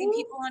amazing Flooring.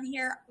 people on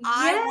here.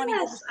 I want to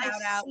give a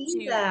shout out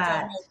to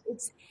that.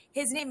 Donos.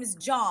 His name is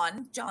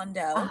John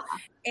Doe,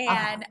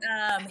 and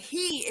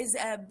he is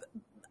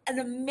an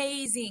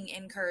amazing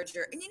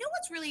encourager. And you know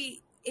what's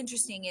really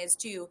interesting is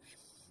too,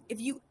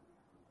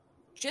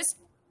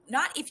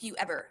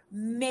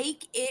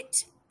 make it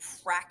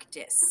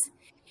practice.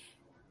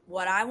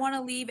 What I want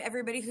to leave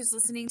everybody who's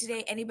listening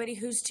today, anybody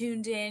who's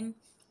tuned in,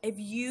 if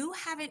you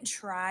haven't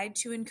tried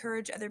to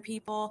encourage other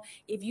people,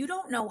 if you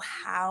don't know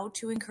how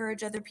to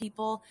encourage other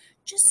people,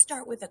 just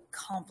start with a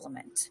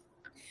compliment.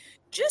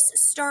 Just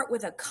start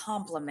with a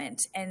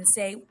compliment and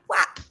say,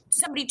 wow,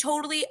 somebody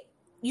totally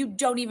you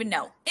don't even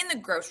know, in the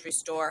grocery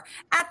store,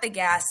 at the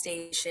gas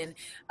station,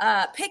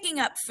 picking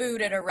up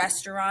food at a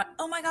restaurant.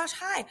 Oh my gosh,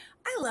 hi,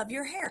 I love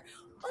your hair.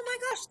 Oh my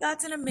gosh,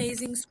 that's an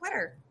amazing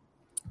sweater.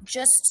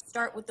 Just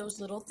start with those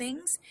little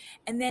things.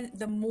 And then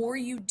the more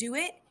you do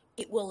it,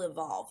 it will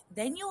evolve.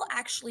 Then you'll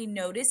actually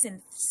notice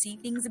and see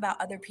things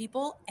about other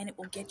people, and it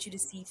will get you to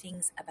see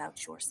things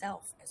about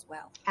yourself as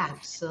well.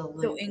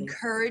 Absolutely. So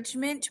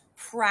encouragement,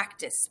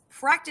 practice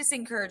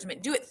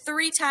encouragement. Do it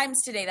 3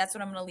 times today. That's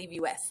what I'm going to leave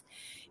you with.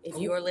 If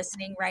you are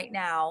listening right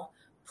now,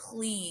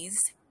 please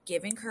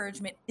give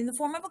encouragement in the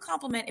form of a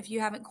compliment if you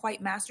haven't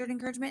quite mastered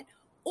encouragement,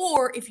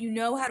 or if you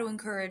know how to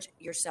encourage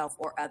yourself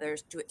or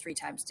others, do it 3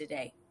 times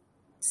today.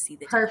 See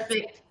the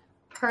difference.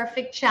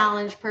 Perfect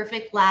challenge,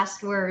 perfect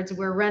last words.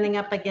 We're running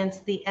up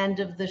against the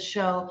end of the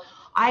show.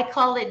 I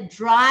call it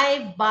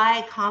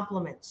drive-by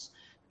compliments.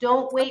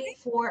 Don't wait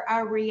for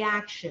a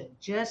reaction.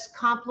 Just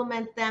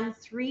compliment them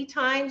 3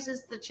 times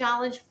is the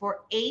challenge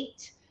for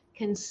 8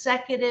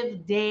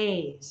 consecutive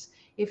days.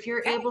 If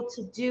you're able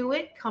to do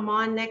it, come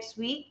on next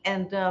week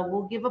and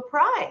we'll give a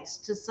prize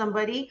to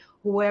somebody,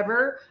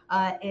 whoever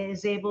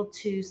is able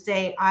to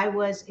say, I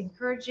was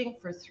encouraging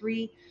for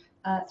 3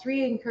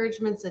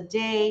 encouragements a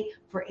day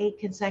for 8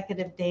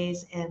 consecutive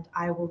days, and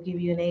I will give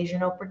you an Asian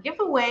Oprah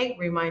giveaway.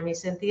 Remind me,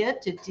 Cynthia,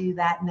 to do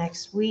that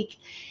next week.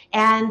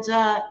 And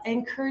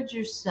encourage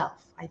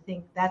yourself. I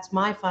think that's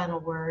my final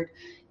word.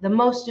 The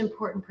most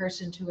important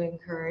person to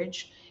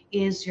encourage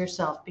is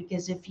yourself,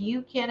 because if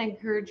you can't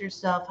encourage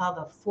yourself, how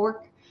the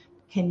fork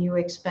can you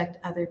expect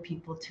other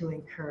people to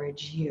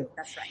encourage you?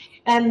 That's right.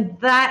 And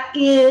that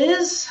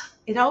is,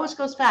 it always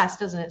goes fast,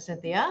 doesn't it,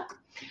 Cynthia?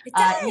 It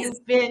does.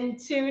 You've been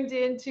tuned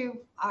into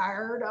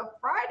Fired Up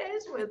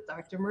Fridays with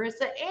Dr.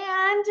 Marissa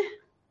and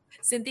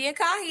Cynthia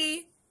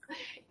Kahi.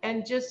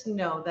 And just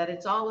know that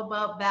it's all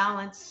about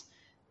balance.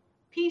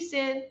 Peace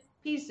in,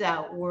 peace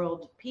out,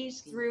 world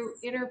peace through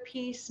inner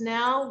peace.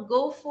 Now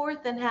go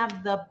forth and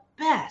have the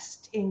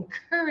best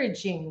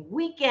encouraging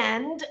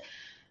weekend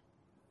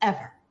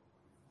ever.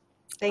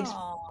 Thanks.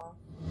 Aww.